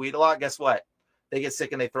that smoke weed a lot, guess what? They get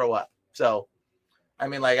sick and they throw up. So, I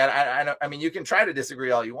mean, like, I mean, you can try to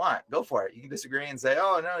disagree all you want. Go for it. You can disagree and say,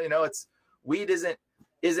 oh no, it's weed isn't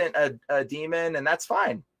a demon, and that's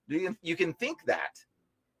fine. You can think that,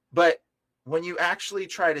 but when you actually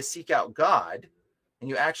try to seek out God, and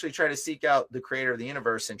you actually try to seek out the creator of the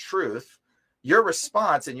universe and truth, your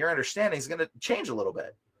response and your understanding is going to change a little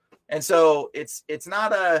bit. And so it's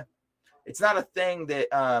not a thing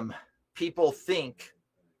that people think.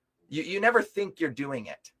 You never think you're doing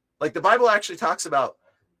it. Like, the Bible actually talks about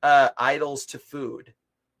idols to food,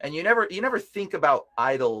 and you never think about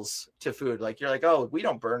idols to food. Like, you're like, oh, we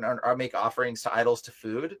don't burn or make offerings to idols to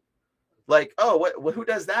food. Like, oh, who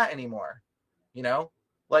does that anymore? You know,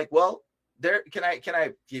 like, well, can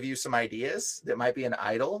I give you some ideas that might be an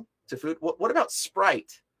idol to food? What about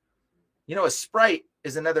Sprite? You know, a Sprite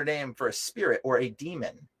is another name for a spirit or a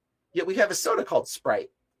demon. Yet we have a soda called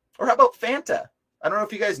Sprite. Or how about Fanta? I don't know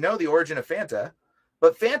if you guys know the origin of Fanta,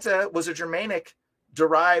 but Fanta was a Germanic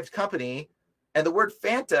derived company, and the word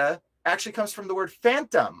Fanta actually comes from the word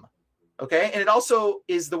phantom. Okay, and it also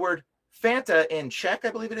is the word Fanta in Czech,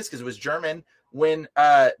 I believe it is, because it was German. When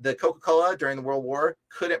the Coca-Cola during the World War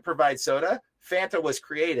couldn't provide soda, Fanta was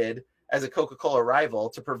created as a Coca-Cola rival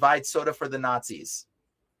to provide soda for the Nazis.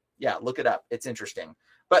 Yeah, look it up. It's interesting.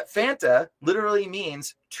 But Fanta literally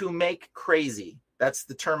means to make crazy. That's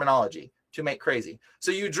the terminology, to make crazy.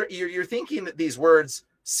 So you're thinking that these words,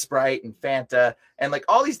 Sprite and Fanta, and like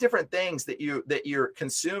all these different things that you're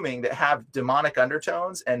consuming that have demonic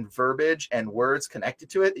undertones and verbiage and words connected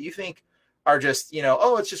to it, that you think are just,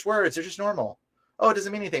 oh, it's just words. They're just normal. Oh, it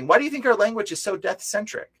doesn't mean anything. Why do you think our language is so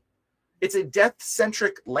death-centric? It's a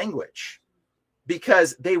death-centric language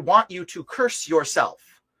because they want you to curse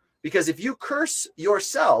yourself. Because if you curse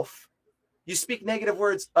yourself, you speak negative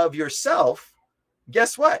words of yourself,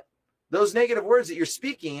 guess what? Those negative words that you're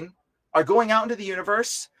speaking are going out into the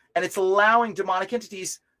universe, and it's allowing demonic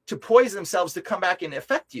entities to poison themselves to come back and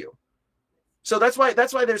affect you. So that's why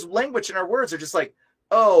there's language in our words are just like,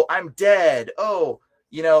 oh, I'm dead. Oh,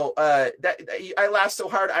 I laughed so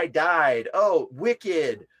hard I died. Oh,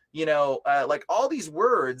 wicked. Like all these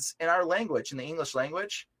words in our language, in the English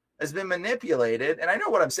language, has been manipulated. And I know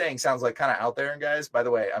what I'm saying sounds like kind of out there, and guys, by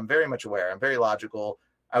the way, I'm very much aware. I'm very logical.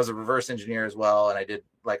 I was a reverse engineer as well, and I did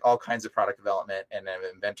like all kinds of product development, and I'm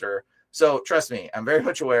an inventor. So trust me, I'm very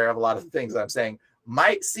much aware of a lot of the things that I'm saying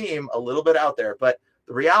might seem a little bit out there, but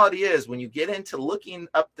the reality is when you get into looking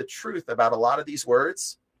up the truth about a lot of these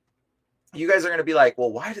words, you guys are going to be like,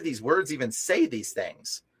 well, why do these words even say these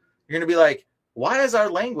things? You're going to be like, why is our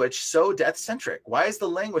language so death-centric? Why is the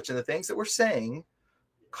language and the things that we're saying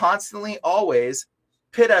constantly always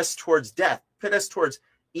pit us towards death, pit us towards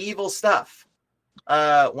evil stuff?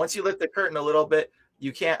 Once you lift the curtain a little bit,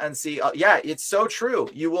 you can't unsee. Yeah, it's so true.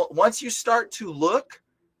 You will, once you start to look,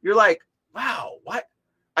 you're like, wow, what?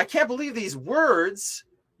 I can't believe these words,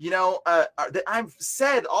 that I've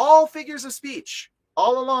said, all figures of speech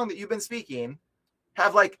all along that you've been speaking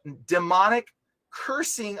have like demonic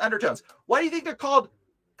cursing undertones. Why do you think they're called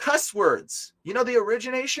cuss words? The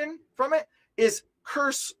origination from it is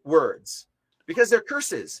curse words, because they're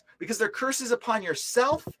curses, upon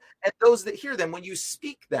yourself and those that hear them. When you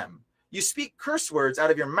speak them, you speak curse words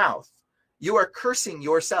out of your mouth, you are cursing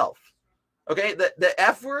yourself. Okay, the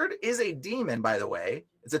F word is a demon, by the way.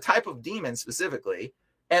 It's a type of demon specifically.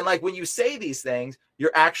 And like when you say these things,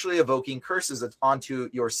 you're actually evoking curses onto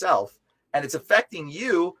yourself, and it's affecting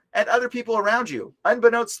you and other people around you,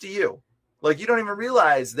 unbeknownst to you. Like you don't even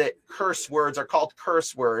realize that curse words are called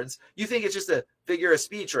curse words. You think it's just a figure of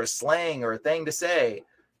speech or a slang or a thing to say.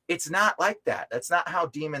 It's not like that. That's not how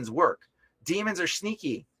demons work. Demons are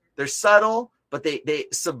sneaky. They're subtle, but they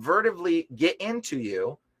subvertively get into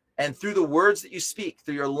you. And through the words that you speak,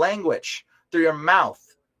 through your language, through your mouth.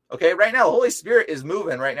 Okay, right now, the Holy Spirit is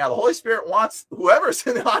moving right now. The Holy Spirit wants whoever's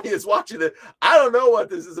in the audience watching it. I don't know what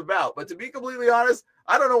this is about, but to be completely honest,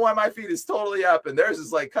 I don't know why my feed is totally up and theirs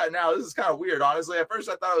is like cutting out. This is kind of weird, honestly. At first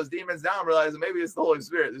I thought it was demons. Now I'm realizing maybe it's the Holy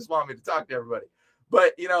Spirit. They just want me to talk to everybody.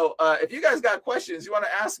 But, if you guys got questions you want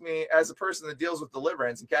to ask me as a person that deals with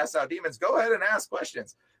deliverance and casts out demons, go ahead and ask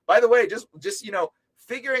questions. By the way, just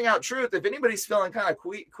figuring out truth. If anybody's feeling kind of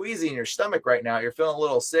queasy in your stomach right now, you're feeling a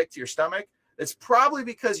little sick to your stomach, it's probably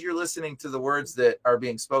because you're listening to the words that are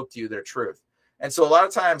being spoke to you, their truth. And so a lot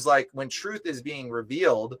of times, like when truth is being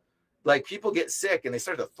revealed, like people get sick and they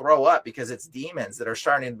start to throw up because it's demons that are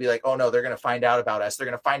starting to be like, oh no, they're going to find out about us. They're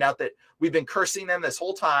going to find out that we've been cursing them this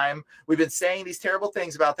whole time. We've been saying these terrible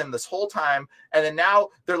things about them this whole time. And then now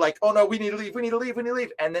they're like, oh no, we need to leave. We need to leave. We need to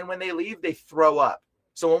leave. And then when they leave, they throw up.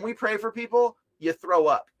 So when we pray for people, you throw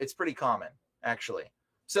up. It's pretty common, actually.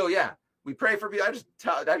 So yeah, we pray for people.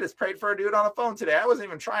 I just prayed for a dude on the phone today. I wasn't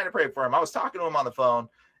even trying to pray for him. I was talking to him on the phone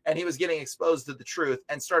and he was getting exposed to the truth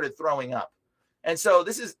and started throwing up. And so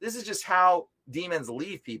this is just how demons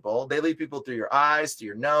leave people. They leave people through your eyes, to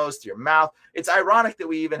your nose, to your mouth. It's ironic that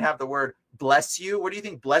we even have the word bless you. Where do you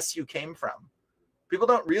think bless you came from? People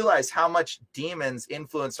don't realize how much demons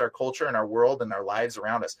influence our culture and our world and our lives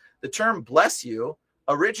around us. The term bless you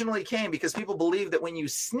originally came because people believed that when you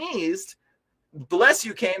sneezed, bless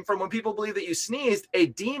you came from when people believed that you sneezed, a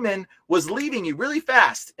demon was leaving you really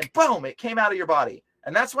fast and boom, it came out of your body.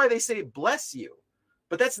 And that's why they say bless you.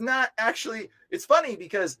 But that's not actually, it's funny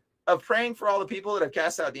because of praying for all the people that I've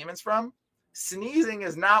cast out demons from, sneezing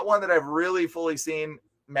is not one that I've really fully seen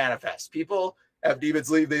manifest. People have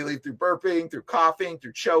demons leave, they leave through burping, through coughing,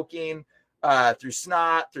 through choking, through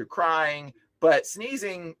snot, through crying. But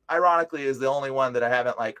sneezing, ironically, is the only one that I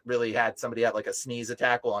haven't like really had somebody have like a sneeze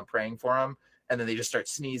attack while I'm praying for them. And then they just start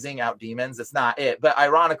sneezing out demons. That's not it. But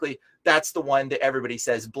ironically, that's the one that everybody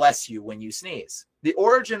says, bless you when you sneeze. The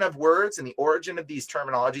origin of words and the origin of these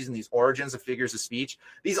terminologies and these origins of figures of speech,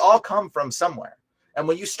 these all come from somewhere. And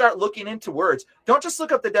when you start looking into words, don't just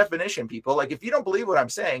look up the definition, people. Like if you don't believe what I'm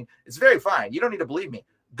saying, it's very fine. You don't need to believe me.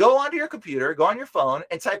 Go onto your computer, go on your phone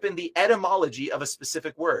and type in the etymology of a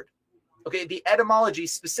specific word. Okay, the etymology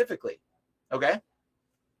specifically. Okay,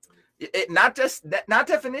 not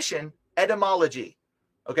definition, etymology.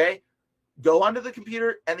 Okay, go onto the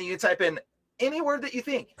computer and then you type in any word that you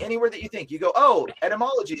think. You go, oh,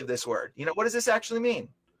 etymology of this word. What does this actually mean?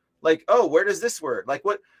 Like, oh, where does this word? Like,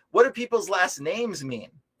 what do people's last names mean?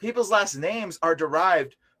 People's last names are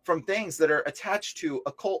derived from things that are attached to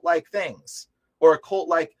occult-like things or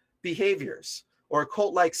occult-like behaviors or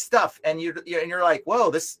occult-like stuff. And you're like,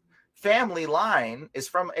 whoa, this family line is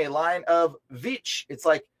from a line of Vich. It's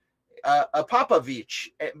like a Papa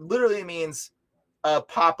Vich. It literally means a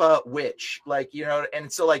Papa witch. Like,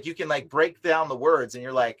 and so like you can like break down the words and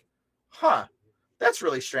you're like, huh, that's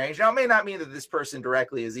really strange. Now, it may not mean that this person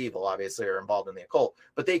directly is evil, obviously, or involved in the occult,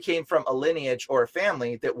 but they came from a lineage or a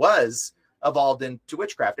family that was evolved into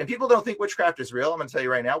witchcraft. And people don't think witchcraft is real. I'm going to tell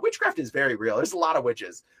you right now, witchcraft is very real. There's a lot of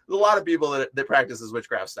witches. There's a lot of people that practices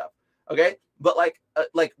witchcraft stuff. Okay. But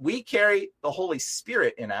like we carry the Holy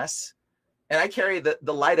Spirit in us and I carry the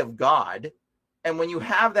light of God. And when you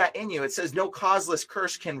have that in you, it says no causeless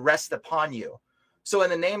curse can rest upon you. So in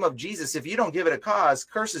the name of Jesus, if you don't give it a cause,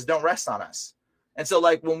 curses don't rest on us. And so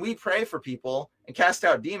like when we pray for people and cast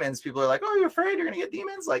out demons, people are like, oh, you're afraid you're going to get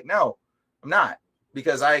demons? Like, no, I'm not,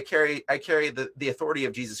 because I carry the authority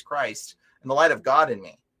of Jesus Christ and the light of God in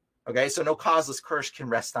me. Okay. So no causeless curse can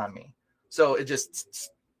rest on me. So it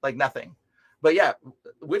just like nothing. But yeah,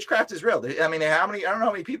 witchcraft is real. I mean, I don't know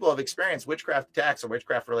how many people have experienced witchcraft attacks or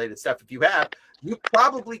witchcraft related stuff. If you have, you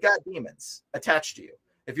probably got demons attached to you.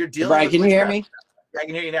 If you're dealing Brian, with can you hear me? I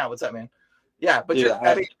can hear you now. What's up, man? Yeah, but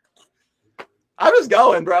I'm just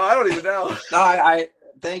going, bro. I don't even know. No, I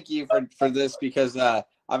thank you for this because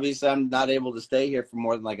obviously I'm not able to stay here for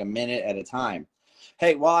more than like a minute at a time.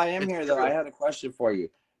 Hey, while I am here though, I had a question for you.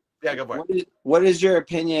 Yeah, go for it. What is your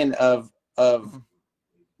opinion of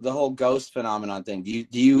the whole ghost phenomenon thing?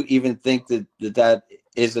 Do you even think that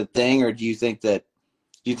is a thing, or do you think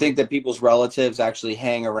that people's relatives actually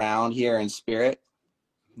hang around here in spirit?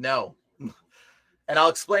 No. And I'll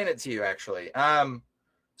explain it to you actually.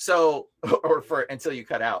 So, or for until you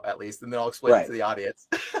cut out at least, and then I'll explain it to the audience.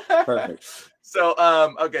 Perfect. So,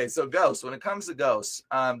 okay. So ghosts, when it comes to ghosts,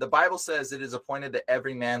 the Bible says it is appointed that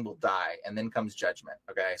every man will die and then comes judgment.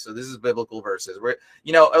 Okay. So this is biblical verses where,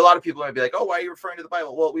 a lot of people might be like, oh, why are you referring to the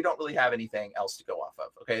Bible? Well, we don't really have anything else to go off of.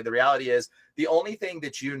 Okay. The reality is the only thing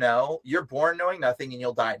that you're born knowing nothing and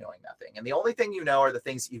you'll die knowing nothing. And the only thing are the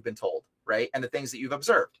things that you've been told, right? And the things that you've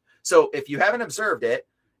observed. So if you haven't observed it,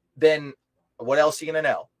 then what else are you going to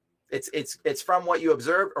know? It's from what you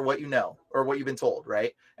observe or what you know or what you've been told,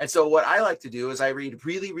 right? And so what I like to do is I read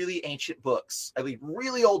really, really ancient books. I read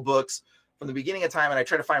really old books from the beginning of time, and I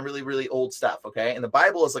try to find really, really old stuff, okay? And the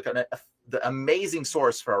Bible is like the amazing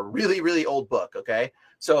source for a really, really old book, okay?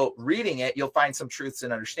 So reading it, you'll find some truths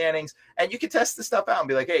and understandings, and you can test the stuff out and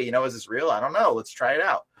be like, hey, is this real? I don't know. Let's try it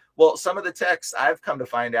out. Well, some of the texts I've come to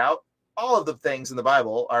find out, all of the things in the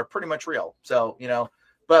Bible are pretty much real. So,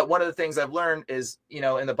 but one of the things I've learned is,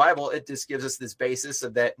 in the Bible, it just gives us this basis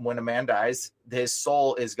of that when a man dies, his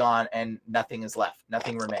soul is gone and nothing is left.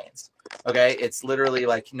 Nothing remains. Okay. It's literally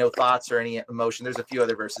like no thoughts or any emotion. There's a few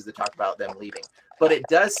other verses that talk about them leaving, but it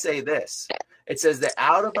does say this. It says that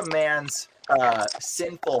out of a man's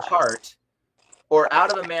sinful heart, or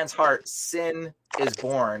out of a man's heart, sin is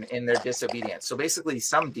born in their disobedience. So basically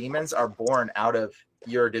some demons are born out of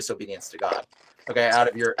your disobedience to God. Okay. Out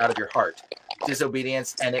of your heart.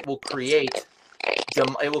 Disobedience, and it will create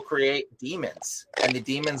demons, and the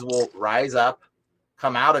demons will rise up,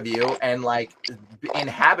 come out of you, and like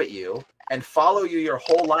inhabit you and follow you your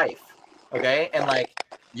whole life. Okay. And like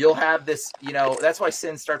you'll have this, that's why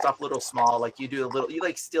sin starts off a little small. Like you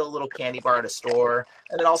like steal a little candy bar at a store,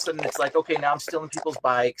 and then all of a sudden it's like, okay, now I'm stealing people's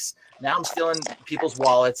bikes, now I'm stealing people's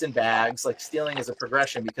wallets and bags. Like stealing is a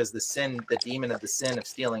progression because the demon of the sin of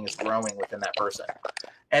stealing is growing within that person.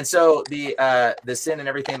 And so the sin and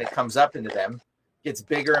everything that comes up into them gets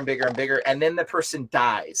bigger and bigger and bigger, and then the person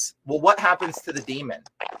dies. Well, what happens to the demon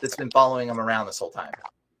that's been following him around this whole time?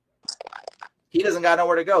 He doesn't got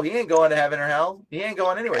nowhere to go. He ain't going to heaven or hell. He ain't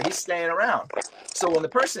going anywhere. He's staying around. So when the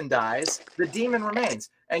person dies, the demon remains.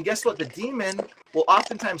 And guess what? The demon will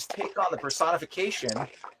oftentimes take on the personification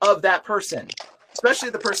of that person, especially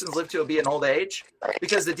if the person's lived to be an old age,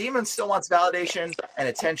 because the demon still wants validation and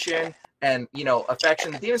attention and,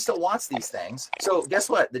 affection. The demon still wants these things. So guess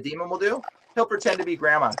what the demon will do? He'll pretend to be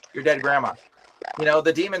grandma, your dead grandma.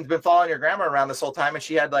 The demon's been following your grandma around this whole time, and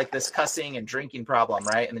she had like this cussing and drinking problem,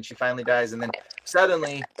 right? And then she finally dies, and then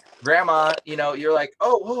suddenly grandma, you're like,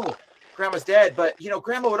 oh, whoa, grandma's dead. But,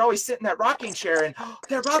 grandma would always sit in that rocking chair, and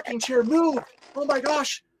that rocking chair moved. Oh my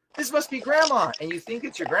gosh, this must be grandma. And you think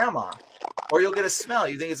it's your grandma, or you'll get a smell.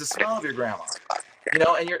 You think it's the smell of your grandma,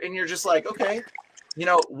 and you're just like, okay,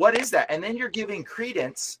 what is that? And then you're giving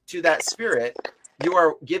credence to that spirit. You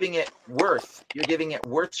are giving it worth. You're giving it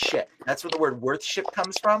worthship. That's where the word worthship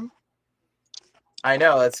comes from. I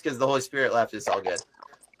know, that's because the Holy Spirit left. It's all good.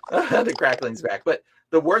 The crackling's back. But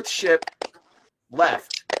the worthship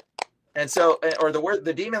left. And so, or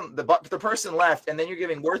the demon, the person left, and then you're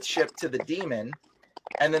giving worthship to the demon.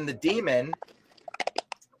 And then the demon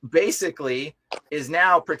basically is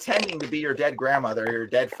now pretending to be your dead grandmother, or your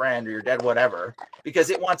dead friend, or your dead whatever,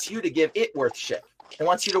 because it wants you to give it worthship. It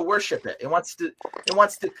wants you to worship it. It wants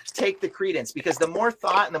to take the credence, because the more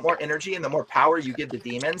thought and the more energy and the more power you give the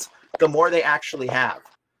demons, the more they actually have.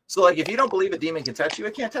 So like if you don't believe a demon can touch you,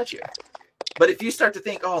 it can't touch you. But if you start to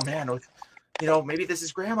think, oh man, maybe this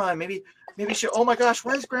is grandma, and maybe she, oh my gosh,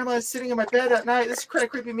 why is grandma sitting in my bed at night? This is kind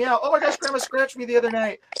of creeping me out. Oh my gosh, grandma scratched me the other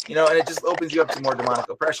night. And it just opens you up to more demonic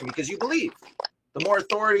oppression, because you believe. The more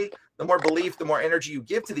authority, the more belief, the more energy you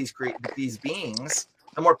give to these beings,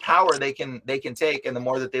 the more power they can take, and the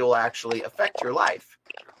more that they will actually affect your life.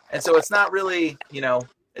 And so it's not really,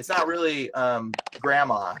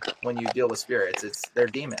 grandma when you deal with spirits. They're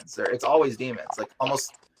demons. It's always demons. Like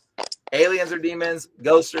almost aliens are demons,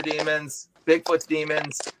 ghosts are demons, Bigfoot's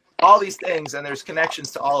demons, all these things, and there's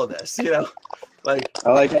connections to all of this. Like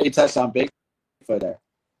I like how you touched on Bigfoot there.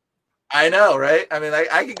 I know, right? I mean,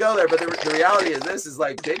 I could go there, but the reality is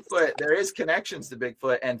like Bigfoot, there is connections to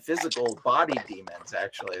Bigfoot and physical body demons,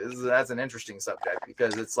 actually. That's an interesting subject,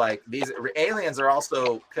 because it's like these aliens are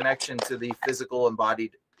also connection to the physical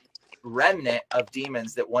embodied remnant of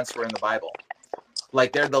demons that once were in the Bible.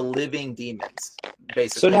 Like they're the living demons,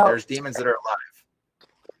 basically. So now, there's demons that are alive.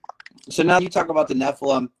 So now you talk about the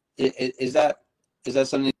Nephilim. Is that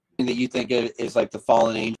something that you think is like the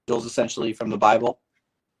fallen angels essentially from the Bible?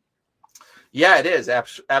 Yeah, it is.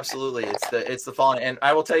 Absolutely. It's the fallen. And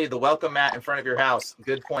I will tell you, the welcome mat in front of your house,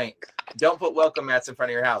 good point. Don't put welcome mats in front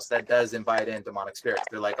of your house. That does invite in demonic spirits.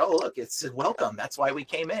 They're like, oh, look, it's welcome. That's why we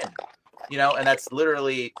came in. And that's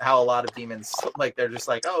literally how a lot of demons, like, they're just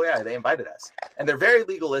like, oh yeah, they invited us. And they're very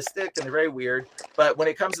legalistic and they're very weird. But when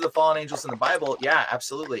it comes to the fallen angels in the Bible, yeah,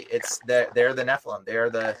 absolutely. They're the Nephilim. They're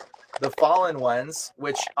the fallen ones,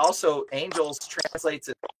 which also angels translates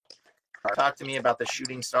it. Talk to me about the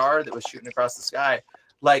shooting star that was shooting across the sky.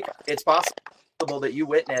 Like, it's possible that you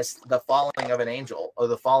witnessed the falling of an angel, or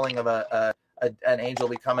the falling of a an angel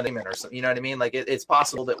become a demon or something. You know what I mean? Like it's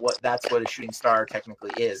possible that that's what a shooting star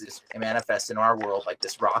technically is. It manifests in our world like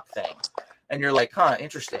this rock thing. And you're like, huh,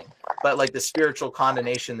 interesting. But like the spiritual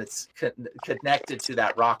condemnation that's connected to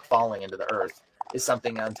that rock falling into the earth is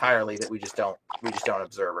something entirely that we just don't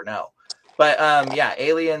observe or know. But yeah,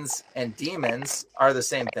 aliens and demons are the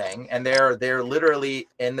same thing, and they're literally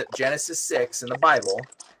in the Genesis 6 in the Bible.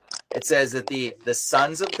 It says that the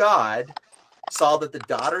sons of God saw that the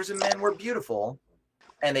daughters of men were beautiful,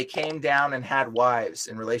 and they came down and had wives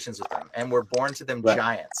in relations with them, and were born to them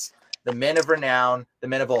giants. The men of renown, the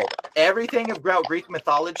men of old. Everything about Greek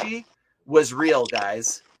mythology was real,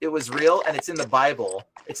 guys. It was real, and it's in the Bible.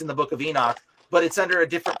 It's in the book of Enoch, but it's under a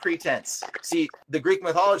different pretense. See, the Greek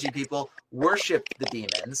mythology people worshipped the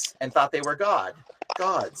demons and thought they were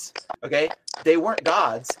gods. Okay? They weren't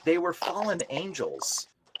gods. They were fallen angels,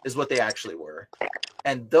 is what they actually were.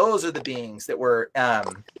 And those are the beings that were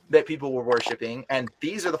that people were worshiping. And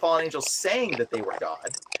these are the fallen angels saying that they were God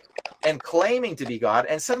and claiming to be God.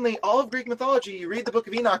 And suddenly all of Greek mythology, you read the book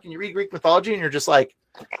of Enoch and you read Greek mythology and you're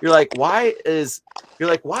like, why is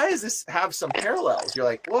this have some parallels? You're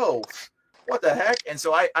like, whoa, what the heck? And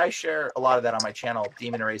so I share a lot of that on my channel,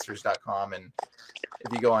 demonerasers.com. And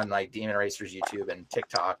if you go on like Demon Erasers YouTube and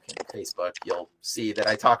TikTok and Facebook, you'll see that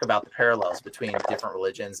I talk about the parallels between different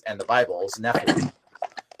religions and the Bible's Nephilim.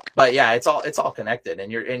 But yeah, it's all connected,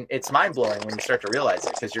 and it's mind blowing when you start to realize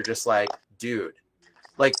it, because you're just like, dude,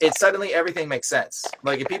 like it suddenly everything makes sense.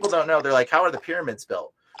 Like if people don't know, they're like, how are the pyramids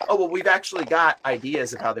built? Oh, well, we've actually got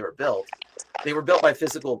ideas of how they were built. They were built by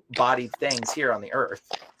physical bodied things here on the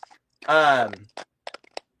earth.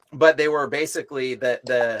 But they were basically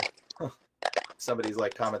somebody's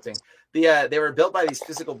like commenting. They were built by these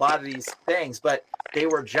physical bodies things, but they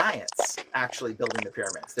were giants actually building the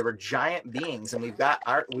pyramids. They were giant beings, and we've got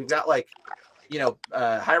like,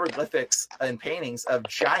 hieroglyphics and paintings of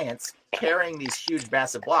giants carrying these huge,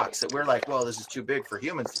 massive blocks that we're like, well, this is too big for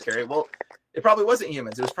humans to carry. Well, it probably wasn't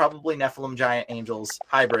humans. It was probably Nephilim giant angels,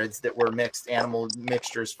 hybrids that were mixed animal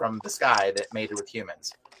mixtures from the sky that mated with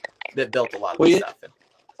humans that built a lot of this stuff.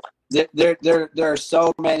 There are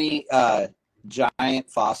so many giant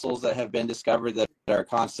fossils that have been discovered that are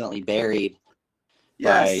constantly buried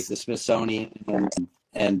by the Smithsonian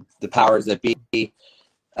and the powers that be.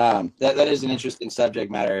 That is an interesting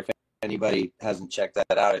subject matter. If anybody hasn't checked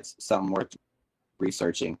that out, it's something worth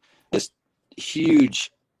researching. This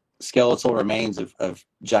huge skeletal remains of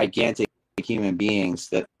gigantic human beings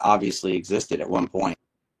that obviously existed at one point.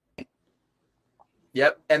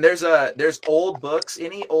 Yep, and there's old books.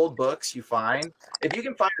 Any old books you find, if you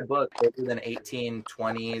can find a book older than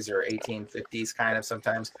 1820s or 1850s, kind of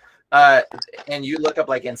sometimes, and you look up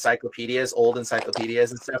like encyclopedias, old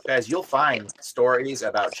encyclopedias and stuff, guys, you'll find stories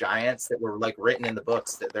about giants that were like written in the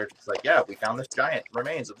books that they're just like, yeah, we found this giant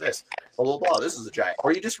remains of this, blah blah blah. This is a giant.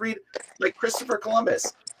 Or you just read like Christopher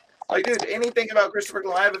Columbus. Like, dude, anything about Christopher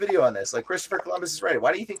Columbus? I have a video on this. Like, Christopher Columbus is right.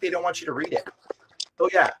 Why do you think they don't want you to read it? Oh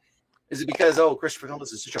yeah. Is it because, Christopher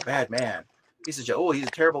Columbus is such a bad man? He's a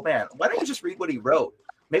terrible man. Why don't you just read what he wrote?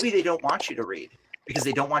 Maybe they don't want you to read because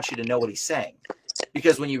they don't want you to know what he's saying.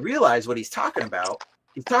 Because when you realize what he's talking about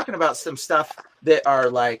some stuff that are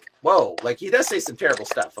like, whoa, like he does say some terrible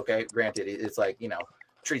stuff. Okay. Granted, it's like,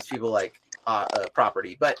 treats people like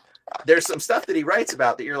property, but there's some stuff that he writes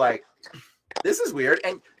about that you're like, this is weird.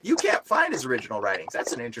 And you can't find his original writings.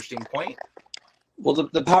 That's an interesting point. Well,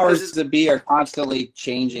 the powers that be are constantly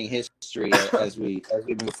changing history as we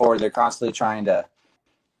move forward. They're constantly trying to,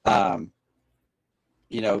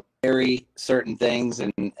 vary certain things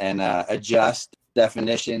and adjust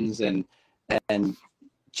definitions and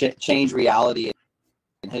change reality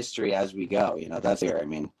in history as we go. That's here. I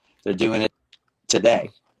mean, they're doing it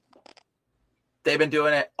today. They've been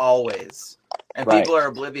doing it always, and people are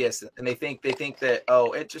oblivious, and they think that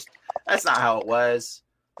that's not how it was.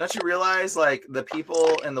 Don't you realize, like, the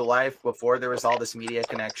people in the life before there was all this media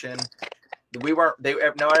connection,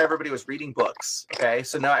 not everybody was reading books, okay?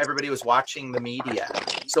 So now everybody was watching the media.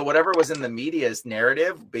 So whatever was in the media's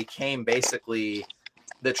narrative became basically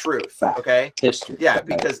the truth, okay? History. Yeah,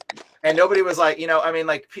 and nobody was like,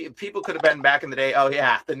 people could have been back in the day, oh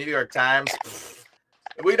yeah, the New York Times,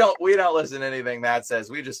 we don't listen to anything that says,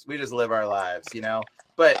 we just live our lives,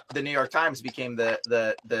 But the New York Times became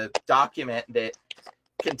the document that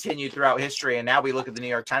continued throughout history, and now we look at the New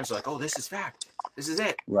York Times, we're like, oh, this is fact, this is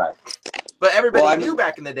it, right? But everybody knew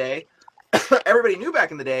back in the day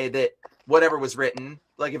that whatever was written,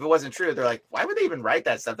 like if it wasn't true, they're like, why would they even write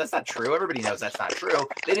that stuff? That's not true. Everybody knows that's not true.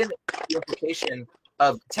 They didn't know the implication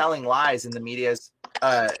of telling lies in the media's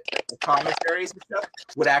commentaries and stuff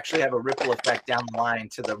would actually have a ripple effect down the line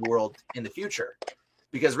to the world in the future.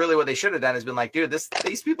 Because really what they should have done is been like, dude,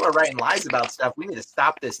 these people are writing lies about stuff. We need to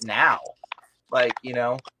stop this now. Like, you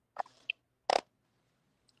know.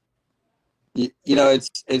 You know,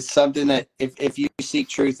 it's something that if you seek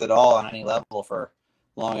truth at all on any level for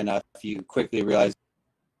long enough, you quickly realize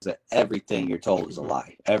that everything you're told is a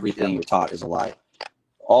lie. Everything you're taught is a lie.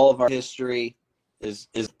 All of our history is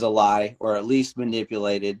a lie, or at least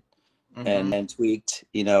manipulated and tweaked.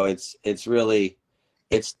 You know, it's really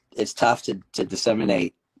it's tough to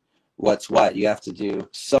disseminate what's what. You have to do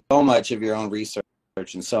so much of your own research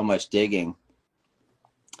and so much digging,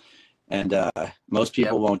 and most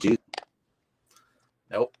people won't do.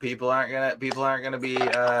 Nope, people aren't gonna be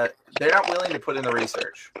they're not willing to put in the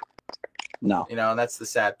research. No. You know, and that's the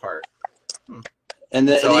sad part. And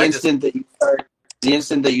the instant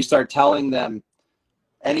that you start telling them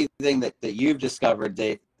anything that you've discovered,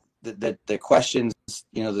 the questions,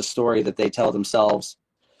 you know, the story that they tell themselves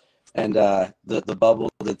and the bubble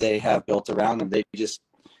that they have built around them, they just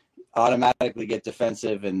automatically get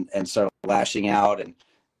defensive and start lashing out,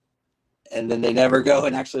 and then they never go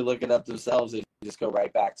and actually look it up themselves. They just go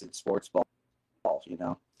right back to sports ball, you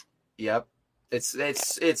know? Yep. It's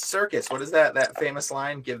circus. What is that famous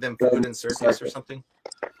line? Give them food and circus or something?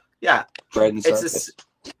 Yeah. Bread and circus.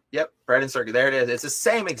 Yep. Bread and circus. There it is. It's the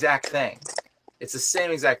same exact thing. It's the same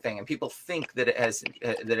exact thing. And people think that it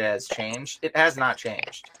has changed. It has not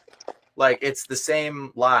changed. Like, it's the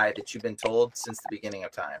same lie that you've been told since the beginning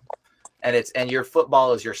of time. And your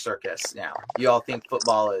football is your circus now. You all think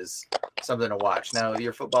football is something to watch. No,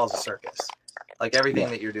 your football is a circus. Like, everything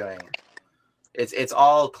that you're doing, it's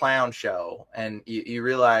all clown show. And you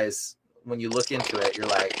realize when you look into it, you're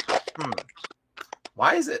like,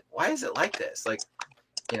 why is it like this? Like,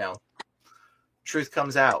 you know, truth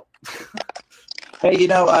comes out. Hey, you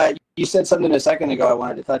know, you said something a second ago I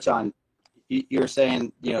wanted to touch on. You were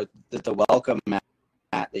saying, you know, that the welcome mat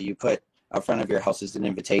that you put out front of your house is an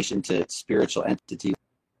invitation to spiritual entities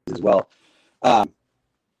as well.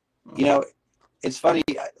 You know, it's funny,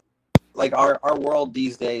 like our world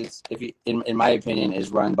these days, in my opinion,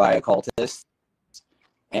 is run by occultists.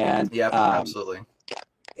 And absolutely.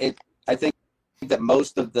 I think that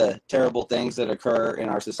most of the terrible things that occur in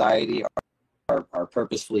our society are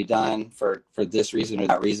purposefully done for this reason or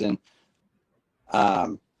that reason.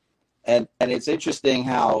 And it's interesting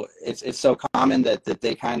how it's so common that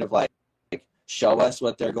they kind of like show us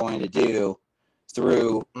what they're going to do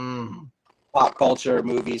through pop culture,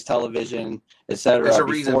 movies, television, etc. There's a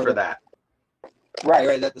reason for that.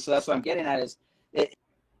 Right. So that's what I'm getting at is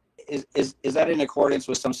that in accordance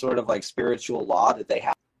with some sort of like spiritual law that they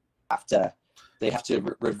have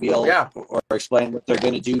to reveal or explain what they're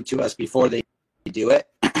going to do to us before they do it?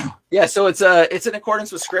 Yeah, so it's in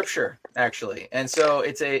accordance with scripture, actually. And so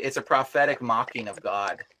it's a prophetic mocking of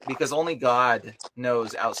God, because only God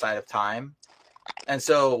knows outside of time. And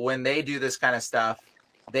so when they do this kind of stuff,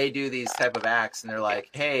 they do these type of acts, and they're like,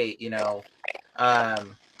 hey, you know,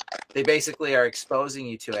 they basically are exposing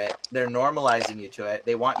you to it. They're normalizing you to it.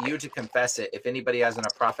 They want you to confess it. If anybody has a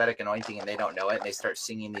prophetic anointing and they don't know it, and they start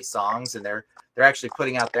singing these songs, and they're actually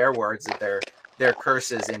putting out their words that their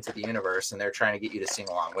curses into the universe, and they're trying to get you to sing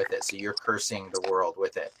along with it. So you're cursing the world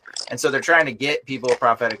with it. And so they're trying to get people with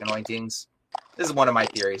prophetic anointings. This is one of my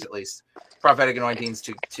theories, at least. Prophetic anointings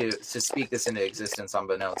to speak this into existence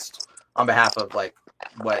unbeknownst, on behalf of like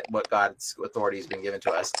what God's authority has been given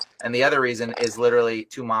to us. And the other reason is literally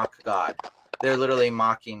to mock God. They're literally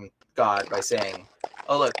mocking God by saying,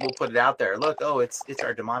 oh, look, we'll put it out there. Look, oh, it's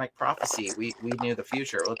our demonic prophecy. We knew the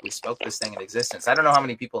future. Look, we spoke this thing in existence. I don't know how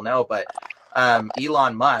many people know, but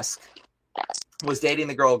Elon Musk was dating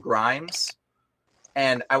the girl Grimes.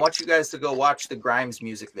 And I want you guys to go watch the Grimes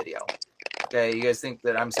music video. Okay, you guys think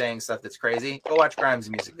that I'm saying stuff that's crazy? Go watch Grimes'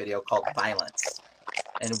 music video called Violence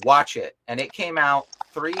and watch it. And it came out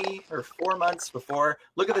 3 or 4 months before.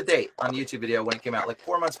 Look at the date on the YouTube video when it came out, like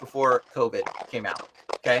 4 months before COVID came out.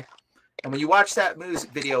 Okay. And when you watch that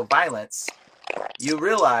music video, Violence, you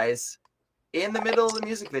realize in the middle of the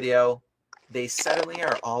music video, they suddenly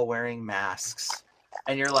are all wearing masks.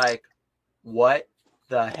 And you're like, what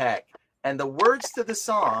the heck? And the words to the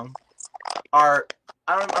song are,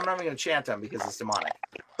 I'm not even going to chant them because it's demonic.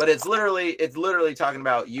 But it's literally talking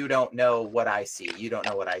about, you don't know what I see. You don't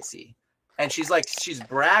know what I see. And she's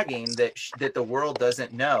bragging that the world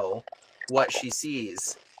doesn't know what she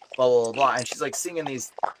sees. Blah, blah, blah, blah. And she's like singing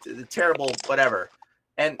these terrible whatever.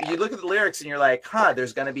 And you look at the lyrics and you're like,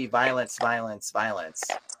 there's going to be violence, violence, violence.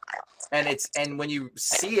 And when you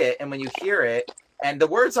see it and when you hear it, and the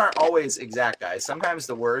words aren't always exact, guys. Sometimes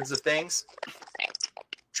the words of things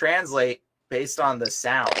translate based on the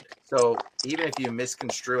sound. So even if you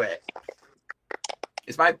misconstrue it,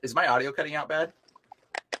 is my audio cutting out bad?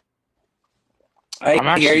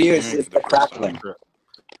 I hear you. It's hearing just the crackling.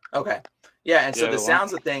 Okay. Yeah, and so Yeah, the the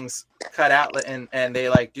sounds of things cut out, and they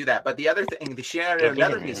like do that. But the other thing, she had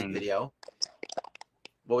another music video.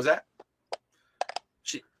 What was that?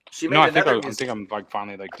 She made No, I another think music. I'm like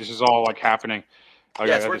finally like this is all like happening. Like,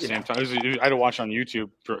 Yeah, it's at the working same now. time. I had to watch on YouTube.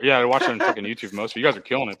 I had to watch on fucking YouTube most. But you guys are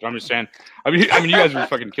killing it. But I'm just saying. I mean, you guys are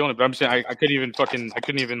fucking killing it. But I'm saying I couldn't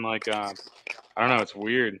even like. I don't know. It's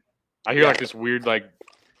weird. I hear Yeah. like this weird like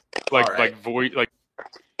All right. like voice like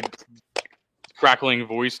crackling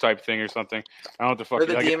voice type thing or something. I don't know what the fuck. Or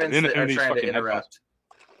the I get demons in that are these trying to fucking headphones. interrupt.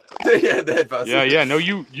 Yeah, the headphones. Yeah. No,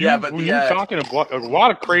 you. Yeah, but when the, you were talking about a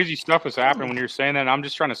lot of crazy stuff was happening when you were saying that. And I'm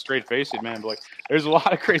just trying to straight face it, man. But like, there's a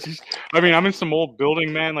lot of crazy. I mean, I'm in some old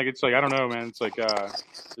building, man. Like, it's like I don't know, man. It's like it's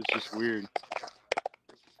just weird.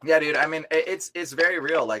 Yeah, dude. I mean, it's very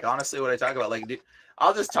real. Like, honestly, what I talk about, like, dude,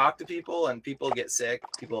 I'll just talk to people, and people get sick.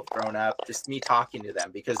 People have thrown up. Just me talking to them,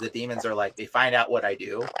 because the demons are like, they find out what I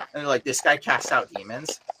do, and they're like, this guy casts out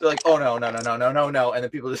demons. They're like, oh no, and then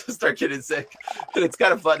people just start getting sick. And it's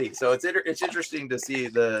kind of funny. So it's interesting to see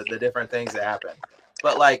the different things that happen.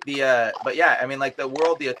 But like but yeah, I mean, like the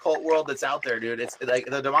occult world that's out there, dude. It's like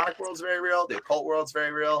the demonic world's very real. The occult world's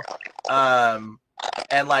very real.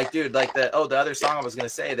 And like, dude, like the other song I was gonna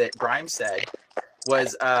say that Grimes said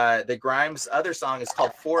was the Grimes other song is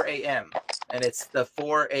called 4 a.m. and it's the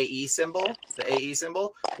 4 AE symbol, the AE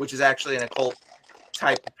symbol, which is actually an occult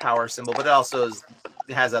type power symbol, but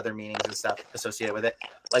it has other meanings and stuff associated with it.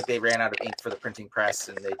 Like they ran out of ink for the printing press,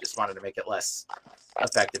 and they just wanted to make it less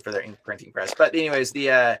effective for their ink printing press. But anyways,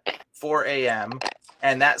 the 4 a.m.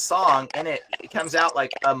 and that song, and it comes out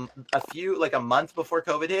like a month before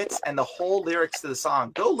COVID hits, and the whole lyrics to the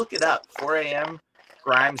song, go look it up. 4 a.m.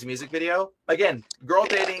 Grimes music video. Again, girl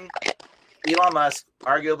dating Elon Musk,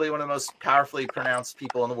 arguably one of the most powerfully pronounced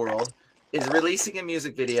people in the world, is releasing a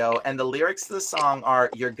music video, and the lyrics to the song are,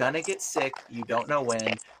 you're gonna get sick, you don't know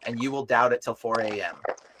when, and you will doubt it till 4 a.m.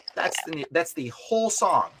 That's the whole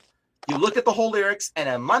song. You look at the whole lyrics, and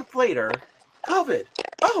a month later, COVID.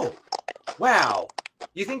 Oh, wow.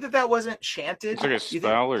 You think that wasn't chanted? It's like a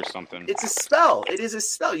spell or something. It's a spell. It is a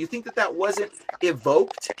spell. You think that wasn't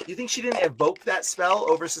evoked? You think she didn't evoke that spell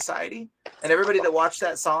over society? And everybody that watched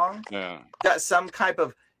that song got some type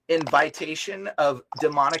of invitation of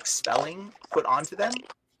demonic spelling put onto them?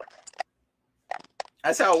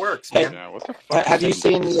 That's how it works, man. Yeah, what the fuck? Have you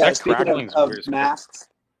seen the speaking of masks?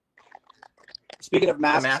 Speaking of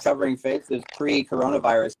masks covering faces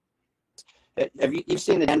pre-coronavirus, you've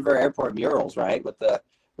seen the Denver airport murals, right? With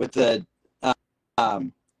the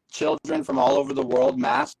children from all over the world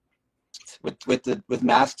masked with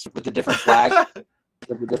masks with the different flags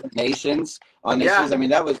of the different nations on these. Yeah. I mean,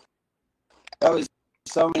 that was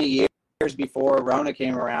so many years before Rona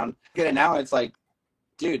came around. And now it's like,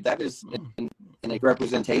 dude, that is a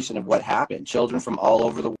representation of what happened. Children from all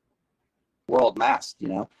over the world masked, you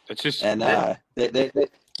know. It's just and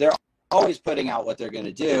they're always putting out what they're going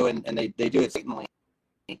to do, and they do it blatantly.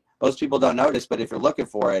 Most people don't notice, but if you're looking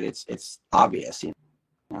for it, it's obvious, you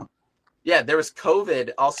know. Yeah, there was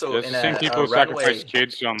COVID also in the same people who sacrifice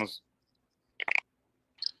kids on those.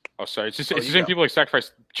 Oh, sorry. It's the same people like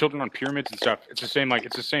sacrifice children on pyramids and stuff. It's the same, like,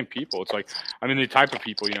 it's the same people. It's like, I mean, the type of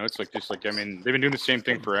people, you know, it's like, just like, I mean, they've been doing the same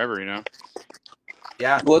thing forever, you know?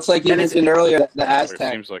 Yeah. Well, it's like you mentioned earlier, the Aztecs,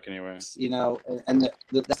 it seems like, anyway, you know, and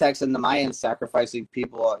the Aztecs and the Mayans sacrificing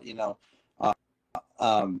people, you know,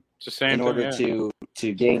 it's the same in order thing,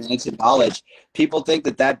 to gain ancient knowledge. People think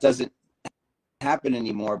that doesn't happen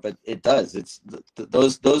anymore, but it does. It's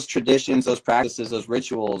those traditions, those practices, those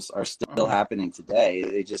rituals are still happening today.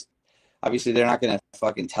 They just, obviously they're not going to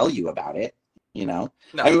fucking tell you about it, you know.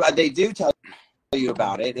 No. I mean, they do tell you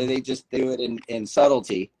about it, and they just do it in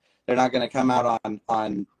subtlety. They're not going to come out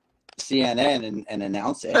on CNN and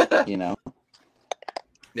announce it, you know.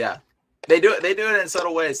 Yeah, they do it in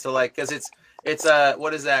subtle ways. So like, because it's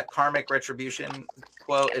what is that karmic retribution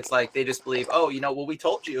quote? It's like they just believe, oh, you know, well, we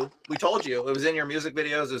told you, it was in your music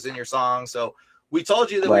videos, it was in your song, so we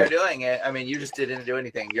told you that we were doing it. I mean, you just didn't do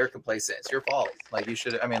anything. You're complacent. It's your fault. Like, you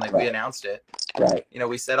should. I mean, like, we announced it. Right. You know,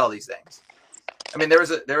 we said all these things. I mean, there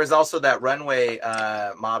was also that runway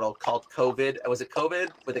model called COVID. Was it COVID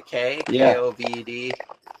with a K? Yeah. COVID.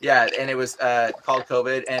 Yeah, and it was called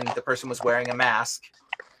COVID, and the person was wearing a mask.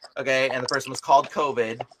 Okay, and the person was called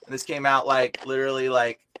COVID, and this came out like literally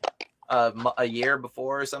like a year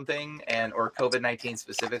before or something, or COVID-19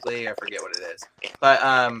 specifically. I forget what it is, but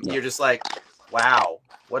you're just like, wow,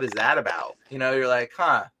 what is that about? You know, you're like,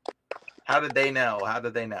 huh. How did they know? How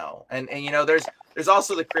did they know? And you know, there's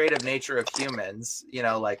also the creative nature of humans. You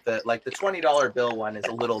know, like the $20 bill one is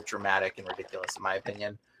a little dramatic and ridiculous in my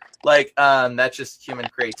opinion. Like that's just human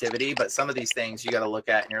creativity. But some of these things you got to look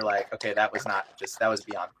at and you're like, okay, that was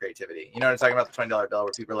beyond creativity. You know what I'm talking about? The $20 bill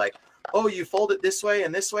where people are like, oh, you fold it this way,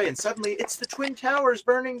 and suddenly it's the Twin Towers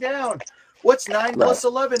burning down. What's 9 plus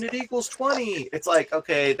 11? It equals 20. It's like,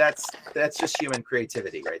 okay, that's just human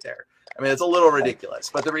creativity right there. I mean, it's a little ridiculous,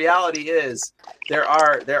 but the reality is there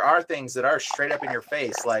are things that are straight up in your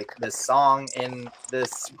face. Like this song in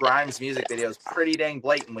this Grimes music video is pretty dang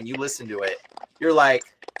blatant. When you listen to it, you're like,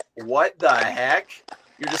 what the heck?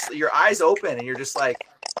 You're just, your eyes open and you're just like,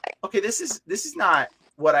 okay, this is not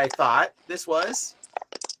what I thought this was.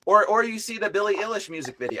 Or you see the Billie Eilish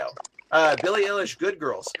music video, Billie Eilish, Good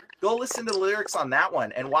Girls. Go listen to the lyrics on that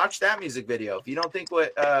one and watch that music video. If you don't think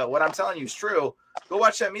what I'm telling you is true, go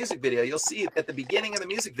watch that music video. You'll see at the beginning of the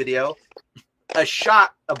music video, a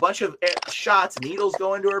bunch of shots, needles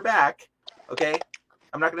go into her back. Okay,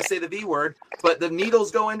 I'm not going to say the V word, but the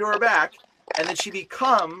needles go into her back, and then she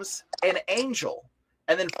becomes an angel,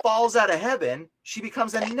 and then falls out of heaven. She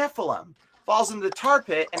becomes a Nephilim, falls into the tar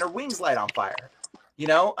pit, and her wings light on fire. You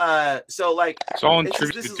know, so like it's all in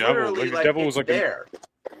truth to the devil. Like the devil was like there.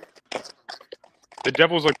 The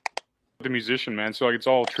devil's like the musician, man. So like it's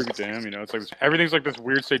all tribute to him, you know. It's like everything's like this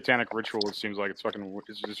weird satanic ritual. It seems like it's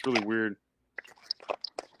just really weird.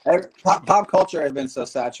 Pop culture has been so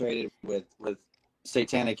saturated with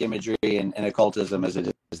satanic imagery and occultism as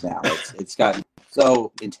it is now. It's gotten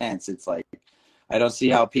so intense. It's like I don't see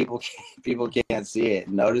how people can't see it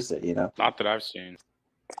and notice it. You know, not that I've seen.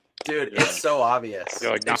 Dude, yeah. It's so obvious. Yeah,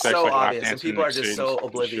 like, it's so like obvious, and people are just so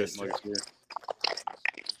oblivious. Like,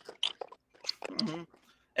 mm-hmm.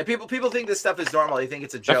 And people think this stuff is normal. They think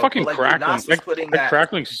it's a joke. That fucking like, crackling. That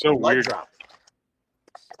crackling's so weird. Drop.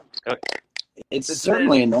 It's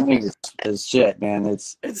certainly annoying as shit, man.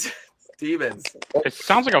 It's demons. It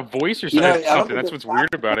sounds like a voice or something. That's what's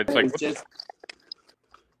weird about it. It's like just,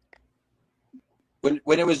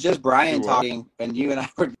 when it was just Brian talking and you and I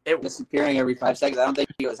were disappearing every 5 seconds, I don't think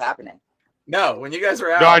it was happening. No, when you guys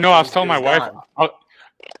were out. No, I know. I was telling my wife.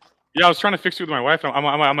 I was trying to fix it with my wife.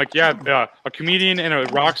 I'm like, yeah, a comedian and a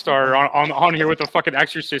rock star on here with a fucking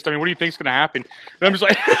exorcist. I mean, what do you think's gonna happen? And I'm just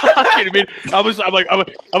like, I'm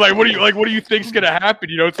like, what do you think's gonna happen?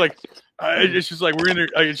 You know, it's like, it's just like we're in there.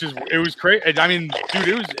 It was crazy. I mean,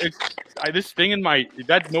 dude, this thing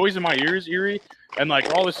that noise in my ears eerie, and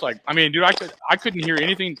like all this, like, I mean, dude, I couldn't hear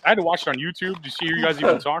anything. I had to watch it on YouTube to see you guys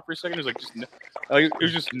even talk for a second. It was like it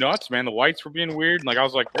was just nuts, man. The lights were being weird, and like I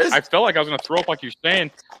was like, I felt like I was gonna throw up, like you're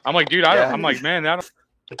saying. I'm like, dude, I'm like, man, I don't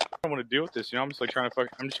want to deal with this. You know, I'm just like trying to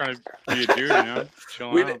be a dude, you know,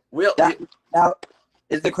 chilling out. Now,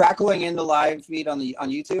 is the crackling in the live feed on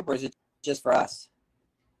YouTube, or is it just for us?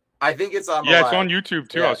 I think it's on. Yeah, it's on YouTube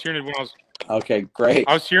too. Yeah. I was hearing it when I was. Okay, great.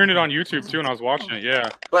 I was hearing it on YouTube too, and I was watching it. Yeah.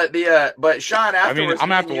 But but Sean, afterwards, I mean, I'm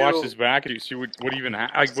gonna have to watch this back and see what even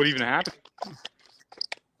happened.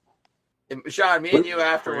 Sean, me and you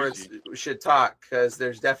afterwards should talk because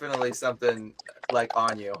there's definitely something like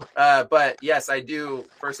on you. But yes, I do.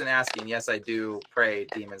 Person asking, yes, I do pray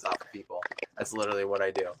demons off of people. That's literally what I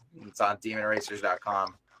do. It's on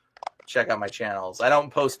demonerasers.com. Check out my channels. I don't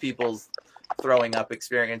post people's throwing up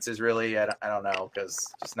experiences really. I don't know, because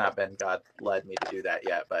just not been God led me to do that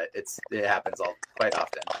yet, but it happens quite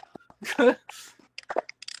often.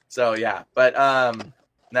 So yeah, but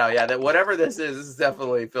no, yeah, that whatever this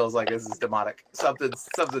definitely feels like this is demonic.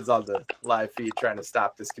 Something's on the live feed trying to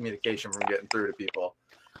stop this communication from getting through to people.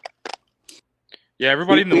 Yeah,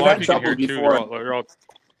 everybody in the live feed can hear too.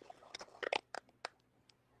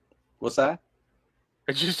 What's that?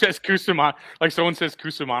 It just says Cusimano, like someone says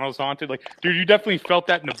Cusimano's haunted. Like, dude, you definitely felt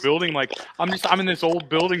that in the building. Like, I'm in this old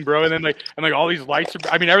building, bro, and then all these lights are.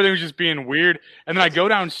 I mean, everything was just being weird. And then I go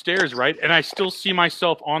downstairs, right, and I still see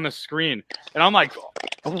myself on the screen, and I'm like,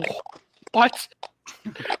 oh, what?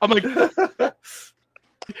 I'm like, it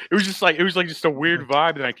was just a weird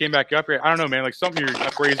vibe. And I came back up here. I don't know, man. Like something here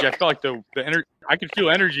crazy. I felt like the energy. I could feel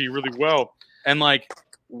energy really well, and like.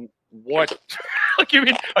 What? Like, I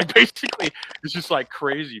mean, like basically, it's just like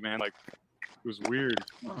crazy, man. Like, it was weird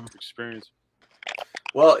experience.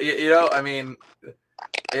 Well, you know, I mean,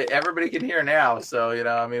 everybody can hear now, so you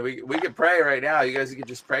know, I mean, we could pray right now. You guys could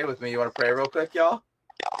just pray with me. You want to pray real quick, y'all?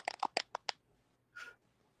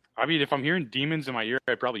 I mean, if I'm hearing demons in my ear,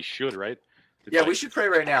 I probably should, right? Yeah, like... we should pray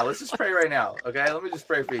right now. Let's just pray right now, okay? Let me just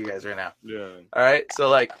pray for you guys right now. Yeah. All right. So,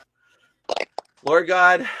 like. Lord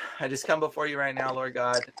God, I just come before you right now, Lord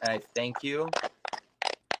God, and I thank you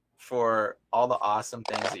for all the awesome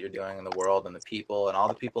things that you're doing in the world and the people and all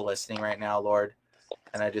the people listening right now, Lord.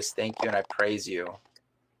 And I just thank you and I praise you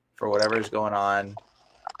for whatever's going on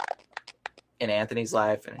in Anthony's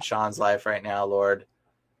life and in Sean's life right now, Lord.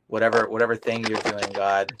 Whatever thing you're doing,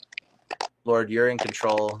 God, Lord, you're in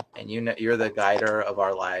control, and you know you're the guider of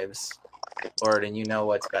our lives, Lord, and you know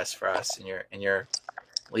what's best for us, and you're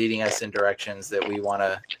leading us in directions that we want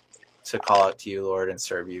to call out to you, Lord, and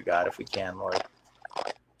serve you, God, if we can, Lord.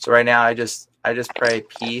 So right now, I just pray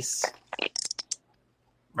peace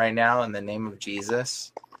right now in the name of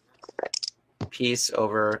Jesus. Peace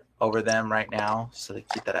over them right now. So they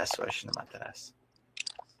keep that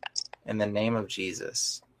in the name of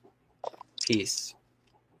Jesus. Peace.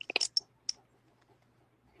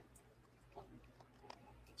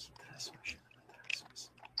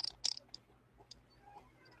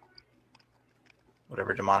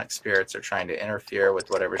 Whatever demonic spirits are trying to interfere with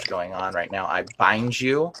whatever's going on right now, I bind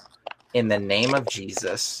you in the name of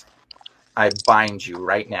Jesus. I bind you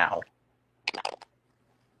right now.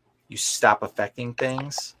 You stop affecting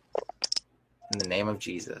things in the name of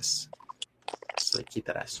Jesus. So they keep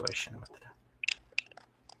that isolation.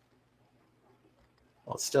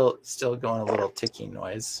 Well, it's still going a little ticking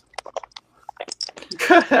noise.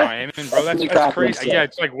 Oh, amen, bro. That's crazy. Yeah,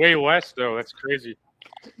 it's like way less though. That's crazy.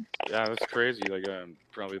 Yeah, that's crazy. Like,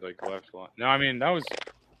 probably like left a lot. No, I mean that was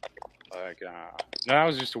like, no, that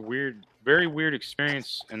was just a very weird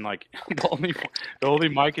experience. And like, the only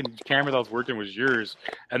mic and camera that was working was yours.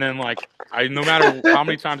 And then like, no matter how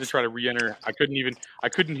many times I tried to re-enter, I couldn't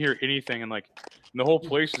hear anything. And like, the whole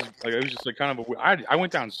place is like, it was just like kind of I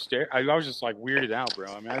went downstairs. I was just like weirded out,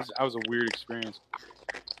 bro. I mean, that was a weird experience.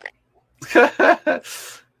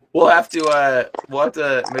 We'll have to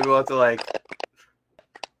like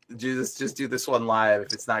do this one live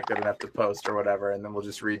if it's not good enough to post or whatever, and then we'll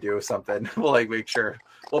just redo something. We'll like make sure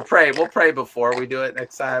we'll pray before we do it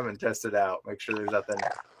next time and test it out. Make sure there's nothing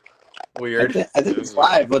weird. I think it's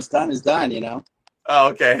live. What's done is done, you know. Oh,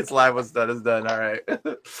 okay. It's live. What's done is done. All right.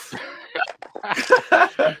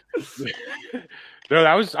 No,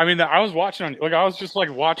 I was watching on, like, I was just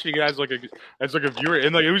like watching it as like a viewer,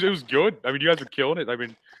 and like it was good. I mean, you guys were killing it. I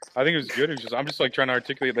mean, I think it was good. It was just, I'm just like trying to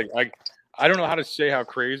articulate, like I don't know how to say how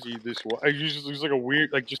crazy this was. It was like a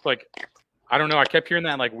weird, like, just like, I don't know. I kept hearing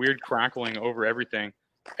that like weird crackling over everything.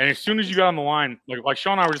 And as soon as you got on the line, like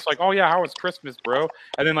Sean and I were just like, oh yeah, how was Christmas, bro?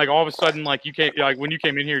 And then like all of a sudden, like you came, like when you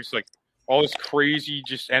came in here, it's like all this crazy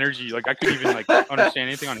just energy. Like I couldn't even like understand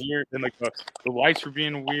anything on here. And like the lights were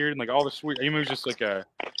being weird and like all this weird. It was just like and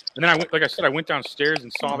then I went downstairs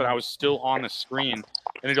and saw that I was still on the screen,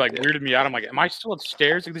 and it like weirded me out. I'm like, am I still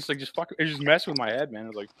upstairs? Like this, like just fuck. It just messed with my head, man.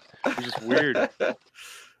 It was just weird.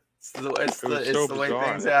 It's the way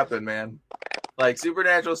things happen, man. Like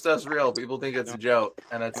supernatural stuff's real. People think it's a joke,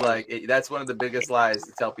 and it's like that's one of the biggest lies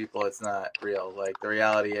to tell people it's not real. Like the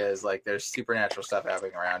reality is, like there's supernatural stuff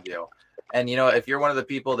happening around you, and you know if you're one of the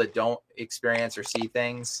people that don't experience or see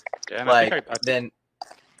things, then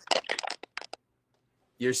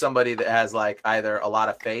you're somebody that has like either a lot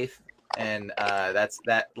of faith, and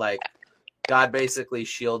that like God basically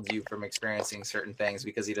shields you from experiencing certain things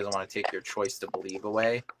because He doesn't want to take your choice to believe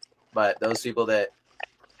away. But those people that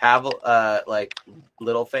have like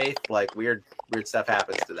little faith, like weird stuff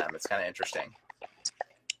happens to them. It's kind of interesting.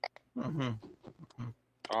 Mm-hmm.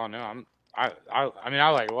 Oh no, I mean I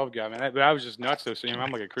like love God, man. But I was just nuts though. So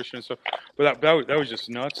I'm like a Christian and stuff. But that was just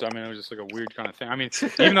nuts. I mean, it was just like a weird kind of thing. I mean,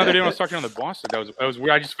 even the other day when I was talking on the boss, that was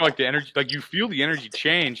weird. I just felt like the energy, like you feel the energy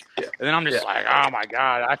change, and then I'm just like, oh my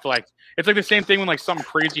God. I feel like it's like the same thing when like something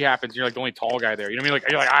crazy happens. You're like the only tall guy there. You know what I mean? Like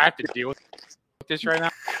you're like, I have to deal with this right now.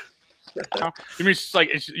 I mean, it's just like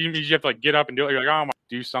you have to like get up and do it. You're like, oh, I'm gonna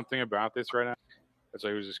do something about this right now. It's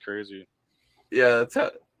like it was just crazy. Yeah, that's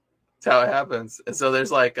how it happens. And so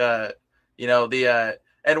there's like you know the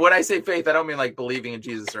and when I say faith, I don't mean like believing in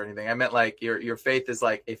Jesus or anything. I meant like your faith is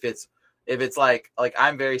like if it's like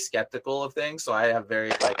I'm very skeptical of things, so I have very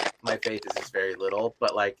like my faith is just very little.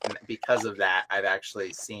 But like because of that, I've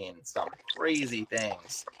actually seen some crazy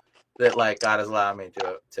things that like God has allowed me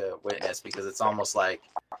to witness, because it's almost like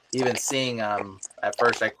even seeing at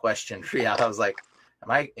first I questioned reality. I was like, am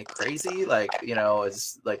I crazy? Like, you know,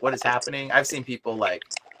 is like what is happening? I've seen people like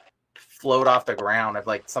float off the ground. I've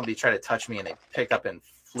like somebody tried to touch me and they picked up and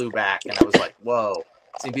flew back, and I was like, whoa.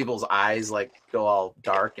 I've seen people's eyes like go all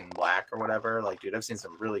dark and black or whatever. Like, dude, I've seen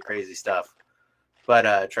some really crazy stuff.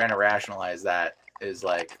 But trying to rationalize that is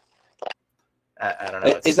like I don't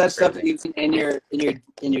know. Is that stuff that you've seen in your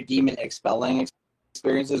demon expelling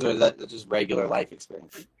experiences, or is that just regular life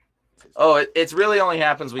experience? Oh, it's really only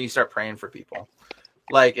happens when you start praying for people.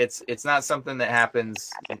 Like it's not something that happens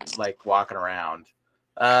like walking around.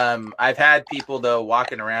 I've had people though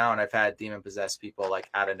walking around. I've had demon possessed people like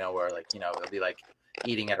out of nowhere, like they'll be like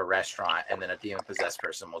eating at a restaurant, and then a demon possessed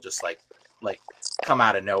person will just like come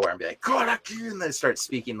out of nowhere and be like, God, and they start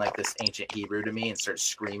speaking like this ancient Hebrew to me and start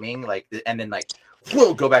screaming like, and then like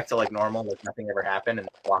we'll go back to like normal, like nothing ever happened, and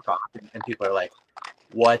walk off, and people are like,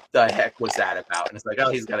 what the heck was that about? And it's like, oh,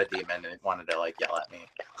 he's got a demon and wanted to like yell at me,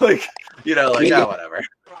 like whatever.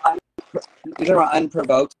 You're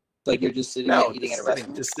unprovoked, like you're just sitting No, eating at a sitting,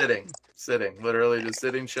 restaurant. just sitting, literally just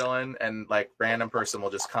sitting, chilling, and like random person will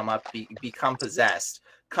just come up, become possessed,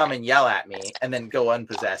 come and yell at me, and then go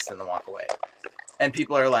unpossessed and then walk away. And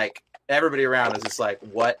people are like, everybody around is just like,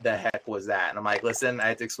 what the heck was that? And I'm like, listen, I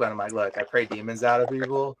have to explain. I'm like, look, I pray demons out of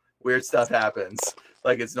people. Weird stuff happens.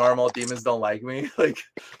 Like, it's normal. Demons don't like me. Like,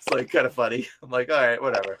 it's like kind of funny. I'm like, all right,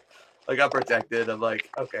 whatever. Like, I'm protected. I'm like,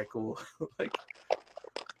 okay, cool. Like,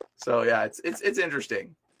 so yeah, it's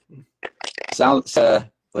interesting. Sounds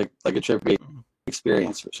like a trippy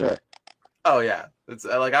experience for sure. Oh yeah, it's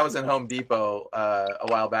like I was in Home Depot a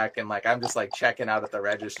while back, and like I'm just like checking out at the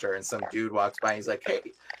register, and some dude walks by and he's like, "Hey,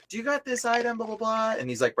 do you got this item?" Blah blah blah, and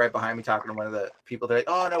he's like right behind me talking to one of the people. They're like,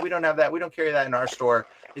 "Oh no, we don't have that. We don't carry that in our store."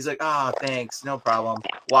 He's like, "Oh, thanks, no problem."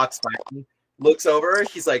 Walks by me, looks over,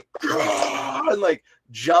 he's like, and like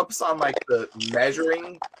jumps on like the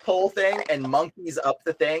measuring pole thing and monkeys up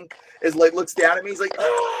the thing. Is like looks down at me, he's like,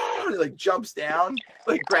 oh, he like jumps down,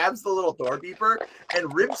 like grabs the little door beeper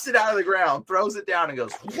and rips it out of the ground, throws it down and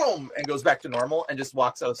goes boom, and goes back to normal and just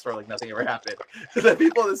walks out of the store like nothing ever happened. The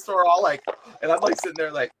people in the store are all like, and I'm like sitting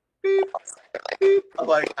there like beep, beep. I'm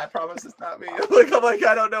like, I promise it's not me. I'm like,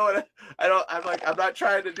 I don't know what I'm like, I'm not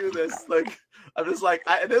trying to do this. Like, I'm just like,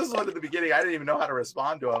 this is one at the beginning. I didn't even know how to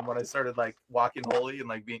respond to him when I started like walking holy and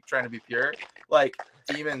like trying to be pure. Like,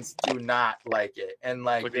 demons do not like it, and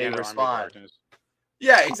like they respond.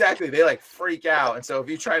 Yeah, exactly. They like freak out, and so if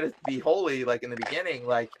you try to be holy, like in the beginning,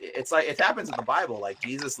 like it's like it happens in the Bible. Like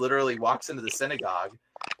Jesus literally walks into the synagogue,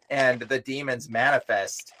 and the demons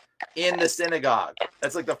manifest in the synagogue.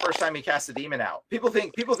 That's like the first time he casts a demon out. People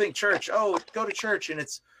think church. Oh, go to church, and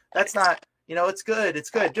that's not. It's good. It's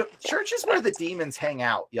good. Church is where the demons hang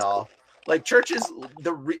out, y'all. Like church is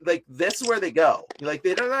this is where they go. Like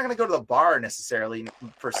they're not going to go to the bar necessarily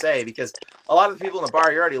per se, because a lot of the people in the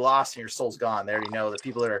bar, you're already lost and your soul's gone. They already know the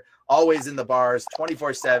people that are always in the bars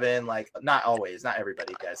 24/7. Like not always, not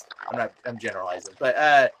everybody, guys. I'm generalizing, but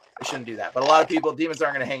I shouldn't do that. But a lot of people, demons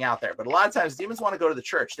aren't going to hang out there. But a lot of times, demons want to go to the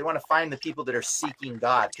church. They want to find the people that are seeking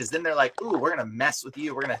God, because then they're like, "Ooh, we're going to mess with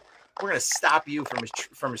you. We're going to stop you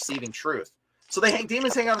from receiving truth." So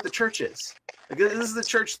demons hang out at the churches. Like, this is the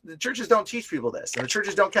church. The churches don't teach people this, and the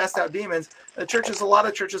churches don't cast out demons. And a lot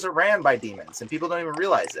of churches are ran by demons, and people don't even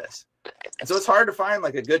realize this. And so it's hard to find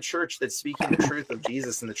like a good church that's speaking the truth of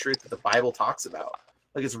Jesus and the truth that the Bible talks about.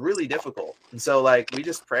 Like, it's really difficult. And so like we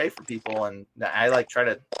just pray for people, and I like try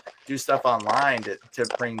to do stuff online to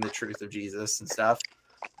bring the truth of Jesus and stuff.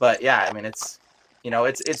 But yeah, I mean, it's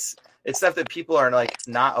stuff that people are like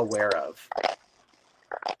not aware of.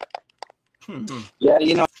 Yeah,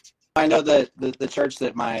 I know that the church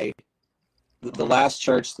that the last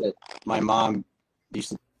church that my mom used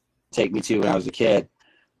to take me to when I was a kid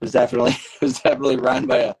was definitely run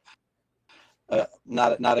by a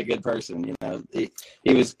not a good person.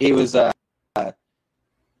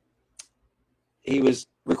 He was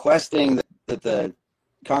requesting that the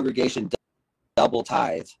congregation double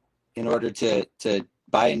tithe in order to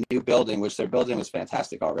buy a new building, which their building was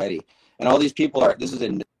fantastic already. And all these people this is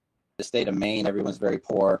in the state of Maine. Everyone's very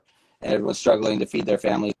poor, and everyone's struggling to feed their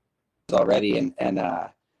families already. And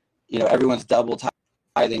everyone's double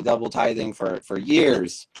tithing for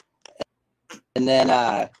years. And then,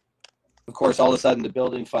 of course, all of a sudden the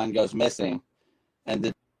building fund goes missing, and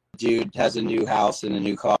the dude has a new house and a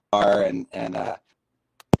new car, and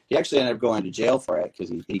he actually ended up going to jail for it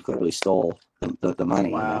because he clearly stole the money.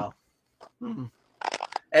 Wow.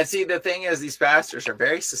 And see, the thing is, these pastors are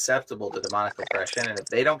very susceptible to demonic oppression, and if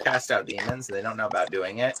they don't cast out demons and they don't know about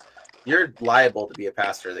doing it, you're liable to be a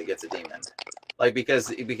pastor that gets a demon. Like, because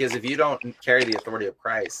if you don't carry the authority of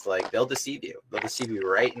Christ, like, they'll deceive you. They'll deceive you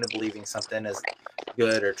right into believing something is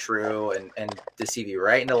good or true, and deceive you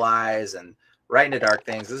right into lies and right into dark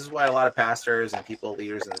things. This is why a lot of pastors and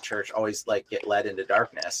leaders in the church always like get led into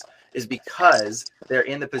darkness, is because they're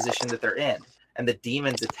in the position that they're in, and the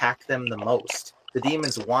demons attack them the most. The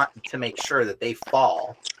demons want to make sure that they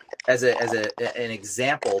fall as an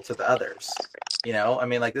example to the others. You know, I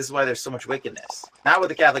mean, like, this is why there's so much wickedness. Not with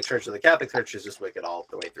the Catholic Church. The Catholic Church is just wicked all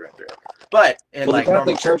the way through and through. But in Well, the like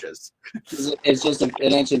normal Catholic Church churches, it's just an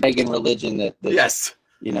ancient pagan religion that yes,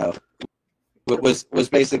 you know was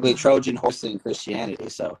basically Trojan horse in Christianity.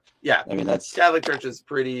 So yeah, I mean that's Catholic Church is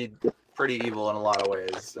pretty evil in a lot of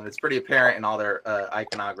ways, and it's pretty apparent in all their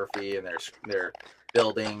iconography and their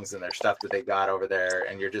buildings and their stuff that they got over there.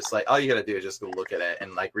 And you're just like, all you gotta do is just go look at it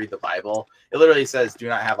and like read the Bible. It literally says, "Do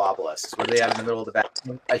not have obelisks." What do they have in the middle of the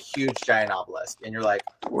bathroom? A huge giant obelisk, and you're like,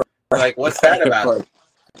 what's that about?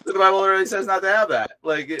 The Bible literally says not to have that.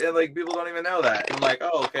 Like people don't even know that. And I'm like,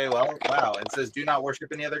 oh, okay, well, wow. It says, "Do not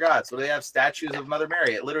worship any other gods." So they have statues of Mother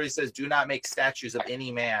Mary. It literally says, "Do not make statues of any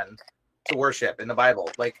man to worship" in the Bible.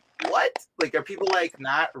 Like, what? Like, are people like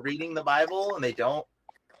not reading the Bible and they don't?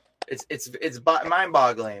 It's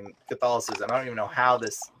mind-boggling, Catholicism. I don't even know how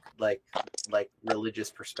this like religious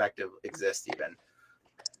perspective exists even.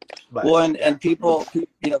 But, well, and people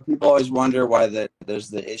always wonder why there's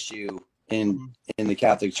the issue in the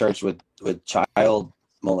Catholic Church with child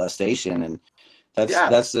molestation, and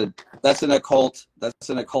that's an occult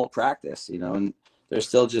practice, you know, and they're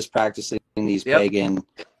still just practicing these pagan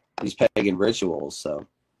rituals. So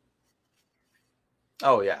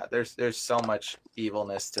oh yeah, there's so much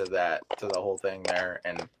evilness to the whole thing there,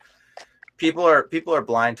 and people are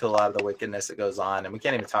blind to a lot of the wickedness that goes on, and we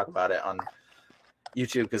can't even talk about it on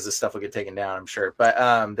YouTube because this stuff will get taken down, I'm sure. But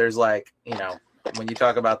there's like, you know, when you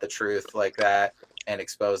talk about the truth like that and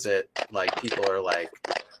expose it, like people are like,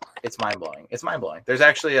 it's mind-blowing. It's mind-blowing. There's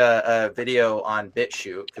actually a video on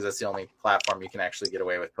BitChute, because that's the only platform you can actually get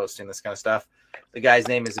away with posting this kind of stuff. The guy's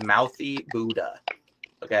name is Mouthy Buddha.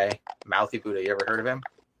 Okay, Mouthy Buddha. You ever heard of him?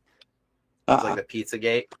 It's like the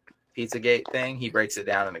Pizzagate thing. He breaks it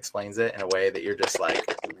down and explains it in a way that you're just like,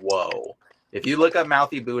 whoa. If you look up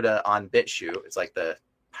Mouthy Buddha on BitChute, it's like the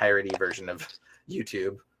piratey version of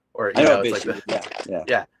YouTube. Or you know it's like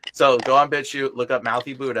yeah. So go on BitChute, look up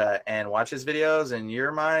Mouthy Buddha, and watch his videos, and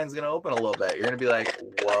your mind's gonna open a little bit. You're gonna be like,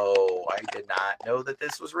 "Whoa! I did not know that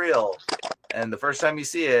this was real." And the first time you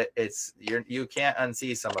see it, you can't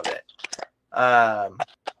unsee some of it. How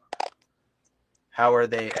are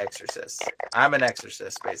they exorcists? I'm an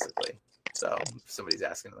exorcist, basically. So somebody's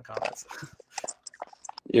asking in the comments.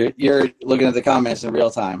 You're looking at the comments in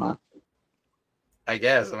real time, huh? I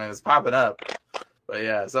guess. I mean, it's popping up. But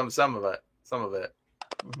yeah, some of it.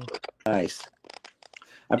 Nice.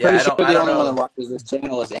 I'm pretty sure the only one that watches this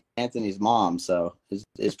channel is Anthony's mom, so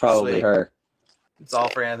it's probably Sweet. her. It's all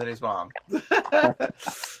for Anthony's mom.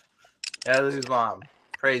 Anthony's mom.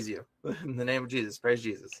 Praise you. In the name of Jesus. Praise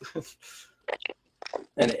Jesus.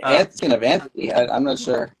 And speaking of Anthony, I'm not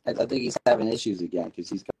sure. I think he's having issues again because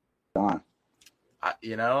he's gone. I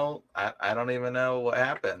don't even know what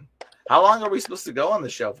happened. How long are we supposed to go on the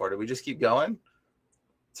show for? Do we just keep going?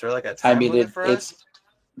 Is there like a time limit for us?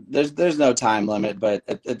 There's no time limit, but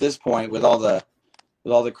at this point, with all the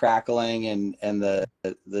crackling and the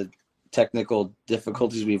technical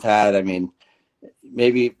difficulties we've had, I mean,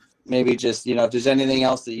 maybe just, you know, if there's anything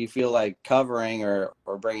else that you feel like covering or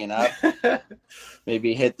bringing up,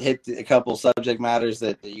 maybe hit a couple subject matters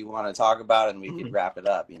that you want to talk about, and we could wrap it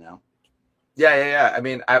up, you know. Yeah. I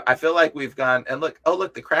mean, I feel like we've gone, and look,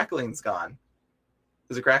 the crackling's gone.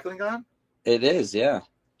 Is the crackling gone? It is, yeah.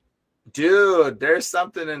 Dude, there's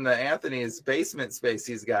something in the Anthony's basement space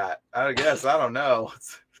he's got. I guess, I don't know.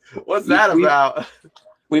 What's that about?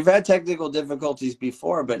 We've had technical difficulties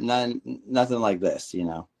before, but nothing like this, you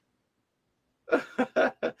know.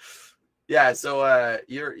 Yeah, so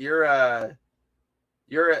you're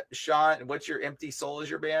Sean, what's your Empty Soul is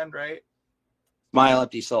your band, right? Smile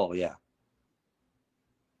Empty Soul, yeah.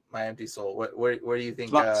 My Empty Soul. What do you think?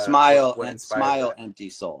 Smile that? Empty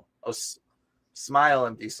Soul. Oh, Smile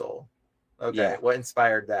Empty Soul. Okay, yeah. What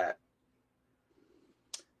inspired that?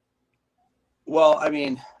 Well, I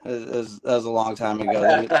mean, that was a long time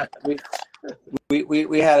ago.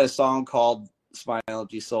 we had a song called Smile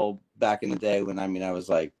Empty Soul back in the day when, I mean, I was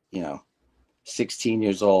like, you know, 16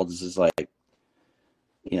 years old. This is like,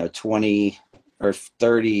 you know,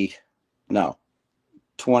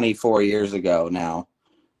 24 years ago now.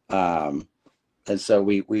 And so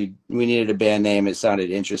we needed a band name. It sounded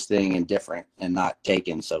interesting and different and not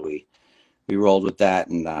taken. So we rolled with that,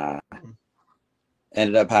 and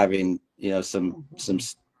ended up having, you know, some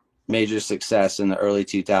major success in the early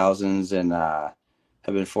 2000s, and have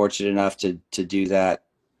been fortunate enough to do that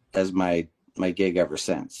as my gig ever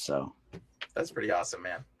since. So that's pretty awesome,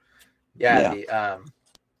 man. Yeah.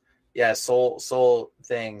 Soul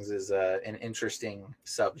things is an interesting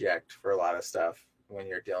subject for a lot of stuff when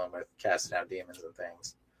you're dealing with casting out demons and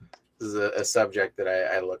things. This is a subject that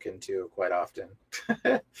I look into quite often.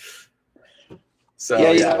 So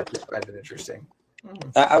yeah, I find it interesting.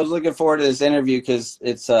 I was looking forward to this interview because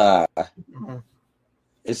it's the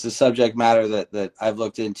subject matter that I've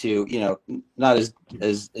looked into, you know, not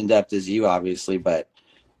as in depth as you obviously, but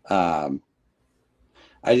I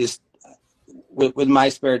just with my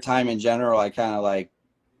spare time in general, I kind of like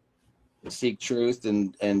seek truth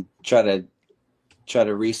and try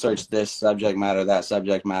to research this subject matter, that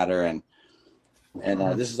subject matter, and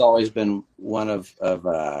this has always been one of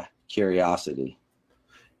curiosity.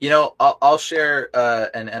 You know, I'll share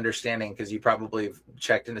an understanding because you probably have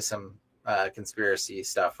checked into some conspiracy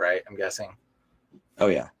stuff, right? I'm guessing. Oh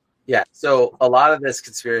yeah. Yeah. So a lot of this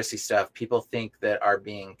conspiracy stuff, people think that are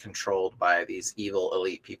being controlled by these evil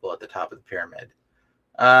elite people at the top of the pyramid.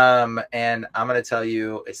 And I'm going to tell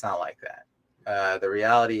you, it's not like that. The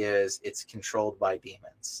reality is it's controlled by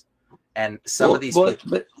demons. And some of these people...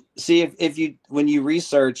 But see, if you, when you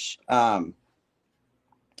research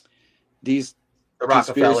these the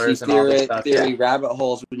Rockefellers and all this stuff, theory rabbit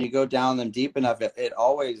holes, when you go down them deep enough, it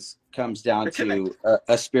always comes down to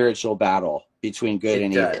a spiritual battle between good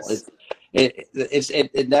and evil.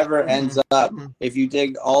 It never ends up, if you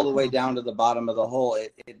dig all the way down to the bottom of the hole,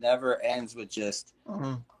 it never ends with just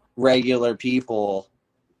regular people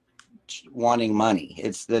wanting money.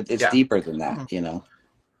 It's deeper than that, you know.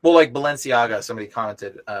 Well, like Balenciaga, somebody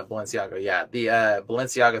commented, Balenciaga, yeah. The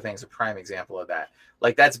Balenciaga thing is a prime example of that.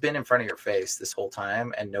 Like, that's been in front of your face this whole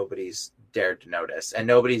time, and nobody's dared to notice. And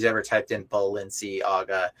nobody's ever typed in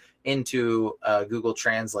Balenciaga into Google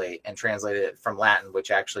Translate and translated it from Latin, which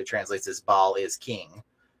actually translates as Baal is king.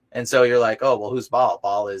 And so you're like, oh, well, who's Baal?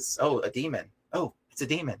 Baal is, a demon. Oh, it's a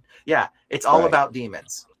demon. Yeah, it's all about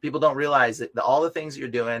demons. People don't realize that all the things that you're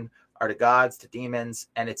doing are to gods, to demons,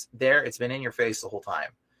 and it's there. It's been in your face the whole time.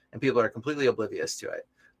 And people are completely oblivious to it.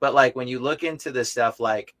 But like when you look into this stuff,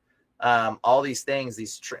 like all these things,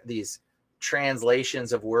 these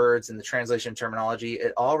translations of words and the translation terminology,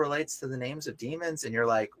 it all relates to the names of demons. And you're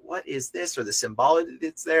like, what is this? Or the symbology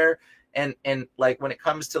that's there. And like when it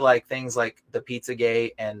comes to like things like the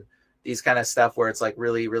Pizzagate and these kind of stuff where it's like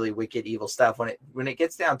really, really wicked, evil stuff, when it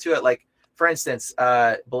gets down to it, like for instance,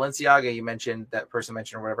 Balenciaga, you mentioned, that person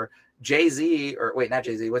mentioned or whatever, Jay-Z, or wait, not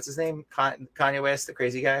Jay-Z, what's his name? Kanye West, the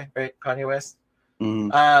crazy guy, right? Kanye West.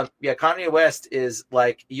 Yeah, Kanye West is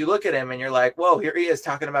like, you look at him and you're like, whoa, here he is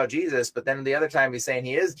talking about Jesus, but then the other time he's saying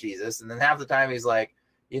he is Jesus, and then half the time he's like,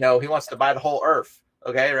 you know, he wants to buy the whole earth.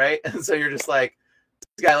 Okay, right? And so you're just like,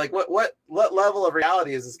 this guy, like, what level of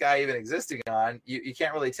reality is this guy even existing on? You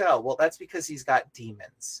can't really tell. Well, that's because he's got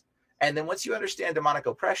demons. And then once you understand demonic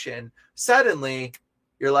oppression, suddenly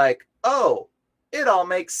you're like, oh, it all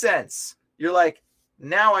makes sense. You're like,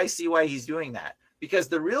 now I see why he's doing that. Because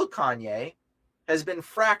the real Kanye has been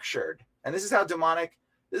fractured. And this is how demonic,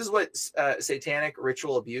 this is what satanic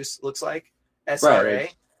ritual abuse looks like. SRA.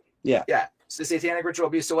 Right. Yeah. Yeah. So satanic ritual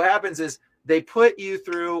abuse. So what happens is they put you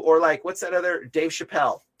through, or like, what's that other, Dave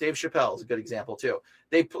Chappelle. Dave Chappelle is a good example too.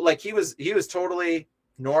 They put, like, he was totally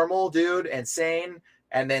normal dude and sane.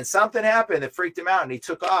 And then something happened that freaked him out and he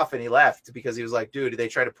took off and he left because he was like, dude, they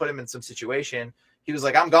tried to put him in some situation. He was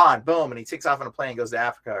like, I'm gone. Boom. And he takes off on a plane, goes to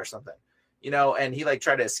Africa or something, you know, and he like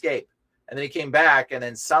tried to escape. And then he came back and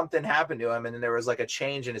then something happened to him. And then there was like a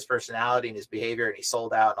change in his personality and his behavior, and he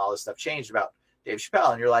sold out and all this stuff changed about Dave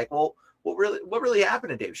Chappelle. And you're like, well, what really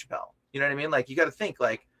happened to Dave Chappelle? You know what I mean? Like, you got to think,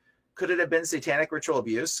 like, could it have been satanic ritual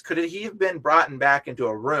abuse? Could he have been brought back into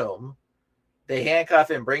a room? They handcuff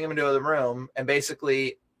him, bring him into the room, and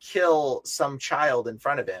basically kill some child in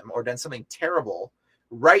front of him, or done something terrible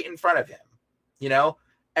right in front of him, you know?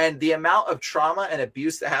 And the amount of trauma and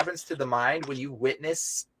abuse that happens to the mind when you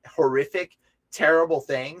witness horrific, terrible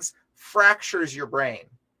things fractures your brain.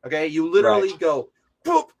 Okay. You literally go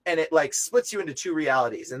boop, and it like splits you into two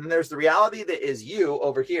realities. And then there's the reality that is you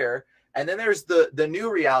over here. And then there's the new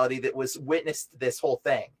reality that was witnessed this whole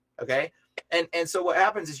thing. Okay. And so what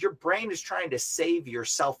happens is your brain is trying to save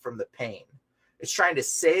yourself from the pain. It's trying to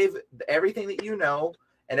save everything that you know,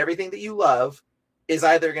 and everything that you love is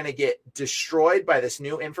either going to get destroyed by this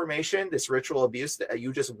new information, this ritual abuse that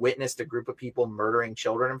you just witnessed a group of people murdering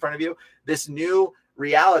children in front of you. This new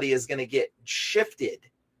reality is going to get shifted.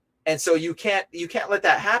 And so you can't let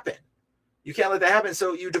that happen. You can't let that happen.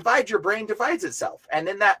 So you divide, your brain divides itself. And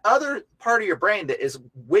then that other part of your brain that is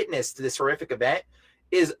witnessed to this horrific event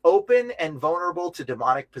is open and vulnerable to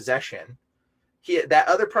demonic possession. That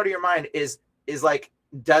other part of your mind is like,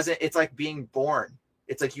 it's like being born.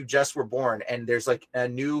 It's like you just were born and there's like a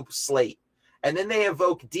new slate. And then they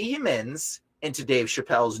evoke demons into Dave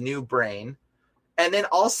Chappelle's new brain. And then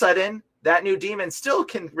all of a sudden that new demon still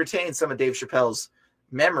can retain some of Dave Chappelle's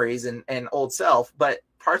memories and old self, but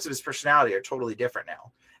parts of his personality are totally different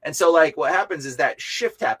now. And so like what happens is that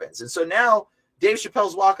shift happens. And so now Dave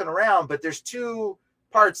Chappelle's walking around, but there's two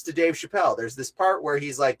parts to Dave Chappelle. There's this part where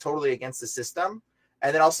he's like totally against the system.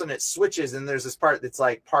 And then all of a sudden it switches and there's this part that's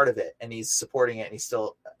like part of it and he's supporting it and he's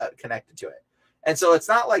still connected to it. And so it's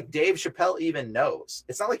not like Dave Chappelle even knows.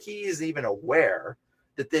 It's not like he is even aware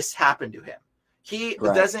that this happened to him. He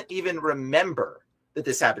doesn't even remember that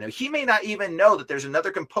this happened to him. He may not even know that there's another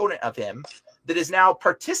component of him that is now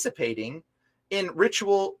participating in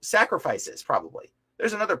ritual sacrifices, probably.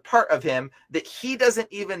 There's another part of him that he doesn't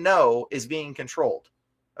even know is being controlled.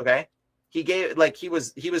 Okay? He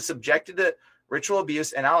was subjected to ritual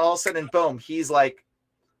abuse, and now all of a sudden, boom, he's like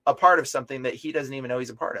a part of something that he doesn't even know he's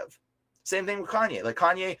a part of. Same thing with Kanye. Like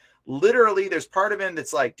Kanye, literally, there's part of him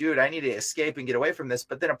that's like, dude, I need to escape and get away from this.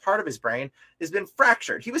 But then a part of his brain has been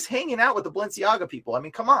fractured. He was hanging out with the Balenciaga people. I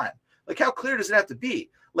mean, come on. Like, how clear does it have to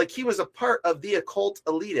be? Like, he was a part of the occult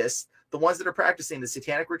elitists, the ones that are practicing the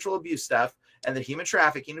satanic ritual abuse stuff and the human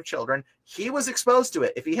trafficking of children. He was exposed to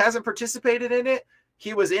it. If he hasn't participated in it,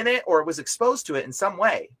 he was in it or was exposed to it in some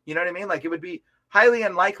way. You know what I mean? Like, it would be highly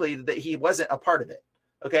unlikely that he wasn't a part of it.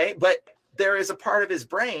 Okay? But there is a part of his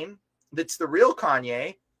brain that's the real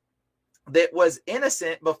Kanye that was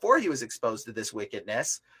innocent before he was exposed to this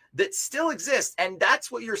wickedness that still exists. And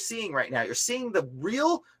that's what you're seeing right now. You're seeing the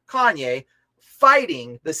real Kanye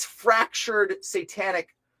fighting this fractured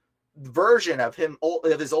satanic version of him,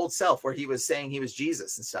 of his old self, where he was saying he was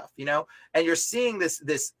Jesus and stuff, you know? And you're seeing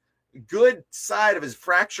this good side of his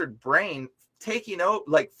fractured brain taking out,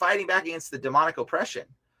 like fighting back against the demonic oppression.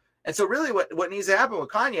 And so really what needs to happen with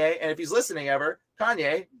Kanye, and if he's listening ever,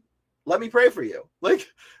 Kanye, let me pray for you. Like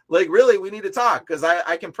really, we need to talk, because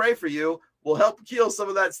I can pray for you. We'll help heal some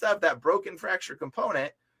of that stuff, that broken fracture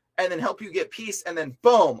component, and then help you get peace. And then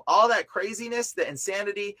boom, all that craziness, the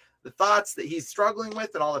insanity, the thoughts that he's struggling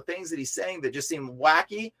with, and all the things that he's saying that just seem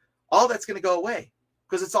wacky, all that's going to go away,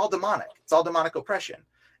 because it's all demonic. It's all demonic oppression.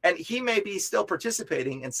 And he may be still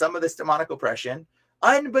participating in some of this demonic oppression,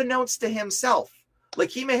 unbeknownst to himself. Like,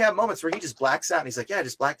 he may have moments where he just blacks out and he's like, yeah, I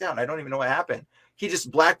just blacked out and I don't even know what happened. He just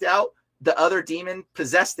blacked out. The other demon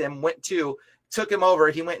possessed him, took him over.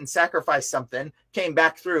 He went and sacrificed something, came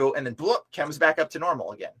back through, and then bloop, comes back up to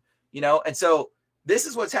normal again. You know? And so this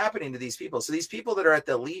is what's happening to these people. So these people that are at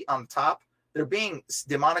the elite on top, they're being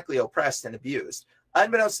demonically oppressed and abused,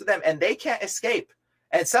 unbeknownst to them, and they can't escape.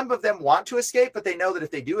 And some of them want to escape, but they know that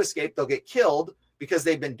if they do escape, they'll get killed because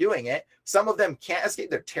they've been doing it. Some of them can't escape.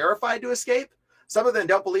 They're terrified to escape. Some of them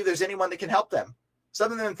don't believe there's anyone that can help them.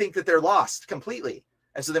 Some of them think that they're lost completely.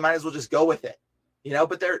 And so they might as well just go with it, you know,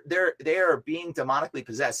 but they are being demonically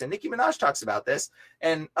possessed. And Nicki Minaj talks about this,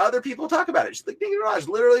 and other people talk about it. She's like, Nicki Minaj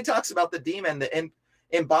literally talks about the demon that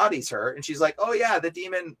embodies her. And she's like, oh yeah, the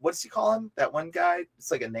demon, what does she call him? That one guy?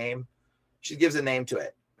 It's like a name. She gives a name to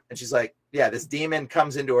it. And she's like, yeah, this demon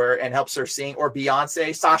comes into her and helps her sing. Or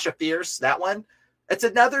Beyonce, Sasha Fierce, that one. It's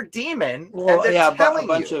another demon. Well, yeah,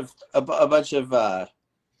 a bunch of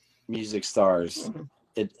music stars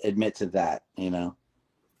admit to that, you know.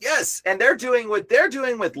 Yes, and they're doing what they're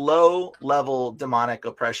doing with low-level demonic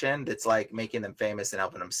oppression that's like making them famous and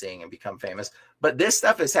helping them sing and become famous. But this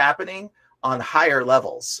stuff is happening on higher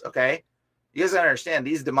levels, okay? You guys gotta understand,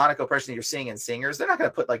 these demonic oppression you're seeing in singers, they're not going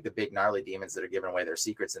to put like the big gnarly demons that are giving away their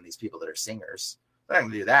secrets in these people that are singers. They're not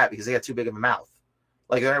going to do that because they got too big of a mouth.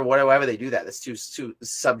 Like, why would they do that? That's too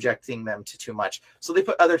subjecting them to too much. So they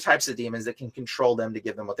put other types of demons that can control them to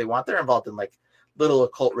give them what they want. They're involved in like little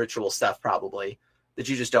occult ritual stuff probably that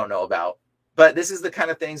you just don't know about. But this is the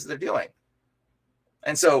kind of things that they're doing.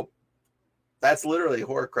 And so that's literally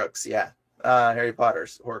Horcrux, yeah. Harry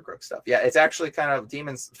Potter's Horcrux stuff. Yeah, it's actually kind of,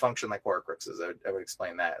 demons function like Horcruxes. I would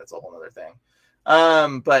explain that. That's a whole other thing.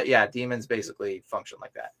 But yeah, demons basically function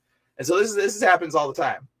like that. And so this happens all the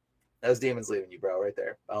time. Those demons leaving you, bro, right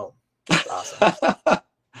there. Boom. That's awesome.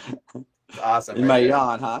 Awesome. In my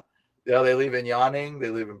yawn, huh? Yeah, they leave in yawning, they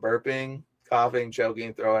leave in burping, coughing,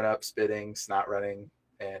 choking, throwing up, spitting, snot running,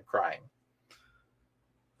 and crying.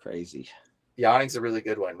 Crazy. Yawning's a really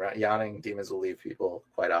good one, right? Yawning demons will leave people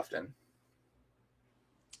quite often.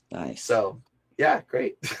 Nice. So, yeah,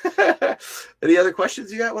 great. Any other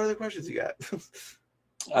questions you got? What other questions you got?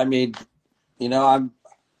 I mean, you know,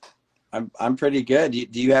 I'm pretty good.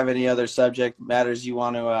 Do you have any other subject matters you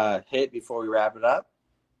want to hit before we wrap it up?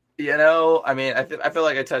 You know, I mean, I feel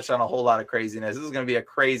like I touched on a whole lot of craziness. This is going to be a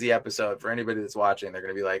crazy episode for anybody that's watching. They're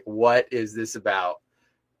going to be like, what is this about?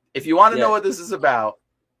 If you want to know what this is about,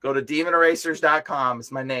 go to demonerasers.com.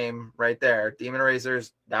 It's my name right there,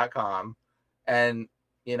 demonerasers.com. And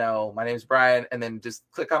you know, my name's Brian, and then just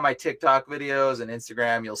click on my TikTok videos and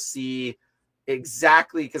Instagram. You'll see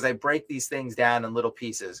exactly, because I break these things down in little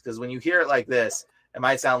pieces. Because when you hear it like this, it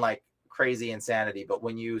might sound like crazy insanity, but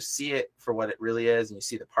when you see it for what it really is and you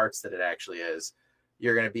see the parts that it actually is,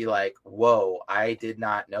 you're going to be like, whoa, I did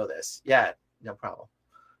not know this. Yeah, no problem.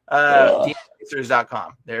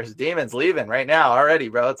 Demonracers.com. There's demons leaving right now already,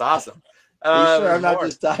 bro. It's awesome. Are you sure I'm not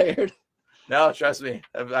just tired? No, trust me.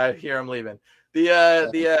 I hear them leaving.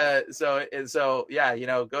 So yeah, you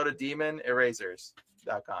know, go to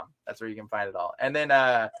demonerasers.com. That's where you can find it all. And then,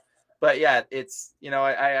 but yeah, it's, you know,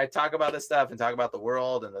 I talk about this stuff and talk about the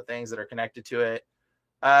world and the things that are connected to it.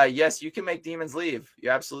 Yes, you can make demons leave. You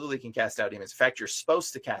absolutely can cast out demons. In fact, you're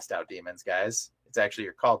supposed to cast out demons, guys. It's actually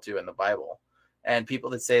you're called to in the Bible. And people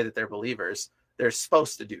that say that they're believers, they're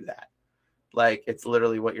supposed to do that. Like, it's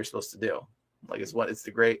literally what you're supposed to do. Like,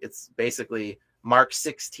 it's basically Mark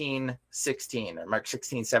 16:16 or Mark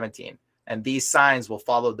 16:17. And these signs will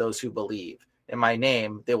follow those who believe. In my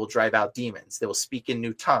name, they will drive out demons. They will speak in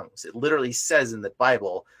new tongues. It literally says in the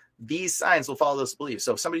Bible, these signs will follow those who believe.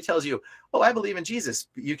 So if somebody tells you, oh, I believe in Jesus,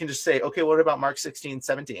 you can just say, okay, what about Mark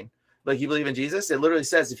 16:17? Like, you believe in Jesus? It literally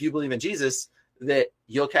says, if you believe in Jesus, that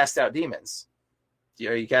you'll cast out demons.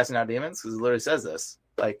 Are you casting out demons? Because it literally says this.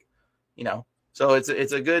 Like, you know, so it's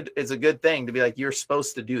a good thing to be like, you're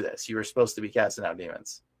supposed to do this. You were supposed to be casting out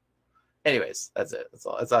demons. Anyways, that's it. That's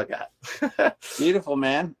all I got. Beautiful,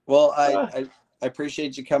 man. Well, I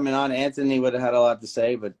appreciate you coming on. Anthony would have had a lot to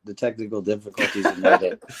say, but the technical difficulties have made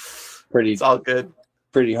it It's all good.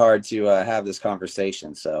 Pretty hard to have this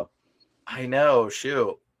conversation. So I know.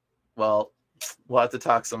 Shoot. Well, we'll have to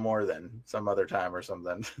talk some more then, some other time or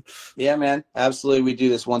something. Yeah, man. Absolutely. We do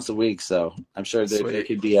this once a week, so I'm sure there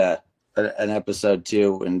could be an episode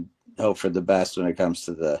too, and hope for the best when it comes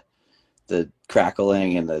to the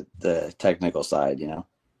crackling and the technical side, you know.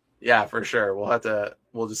 Yeah, for sure.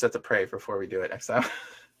 We'll just have to pray before we do it next time.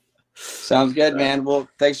 Sounds good, man. Well,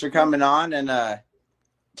 thanks for coming on, and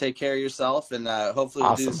take care of yourself, and hopefully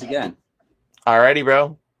we'll do this again. Alrighty,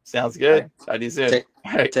 bro. Sounds good. Talk to you soon.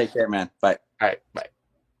 Take care, man. Bye. All right. Bye.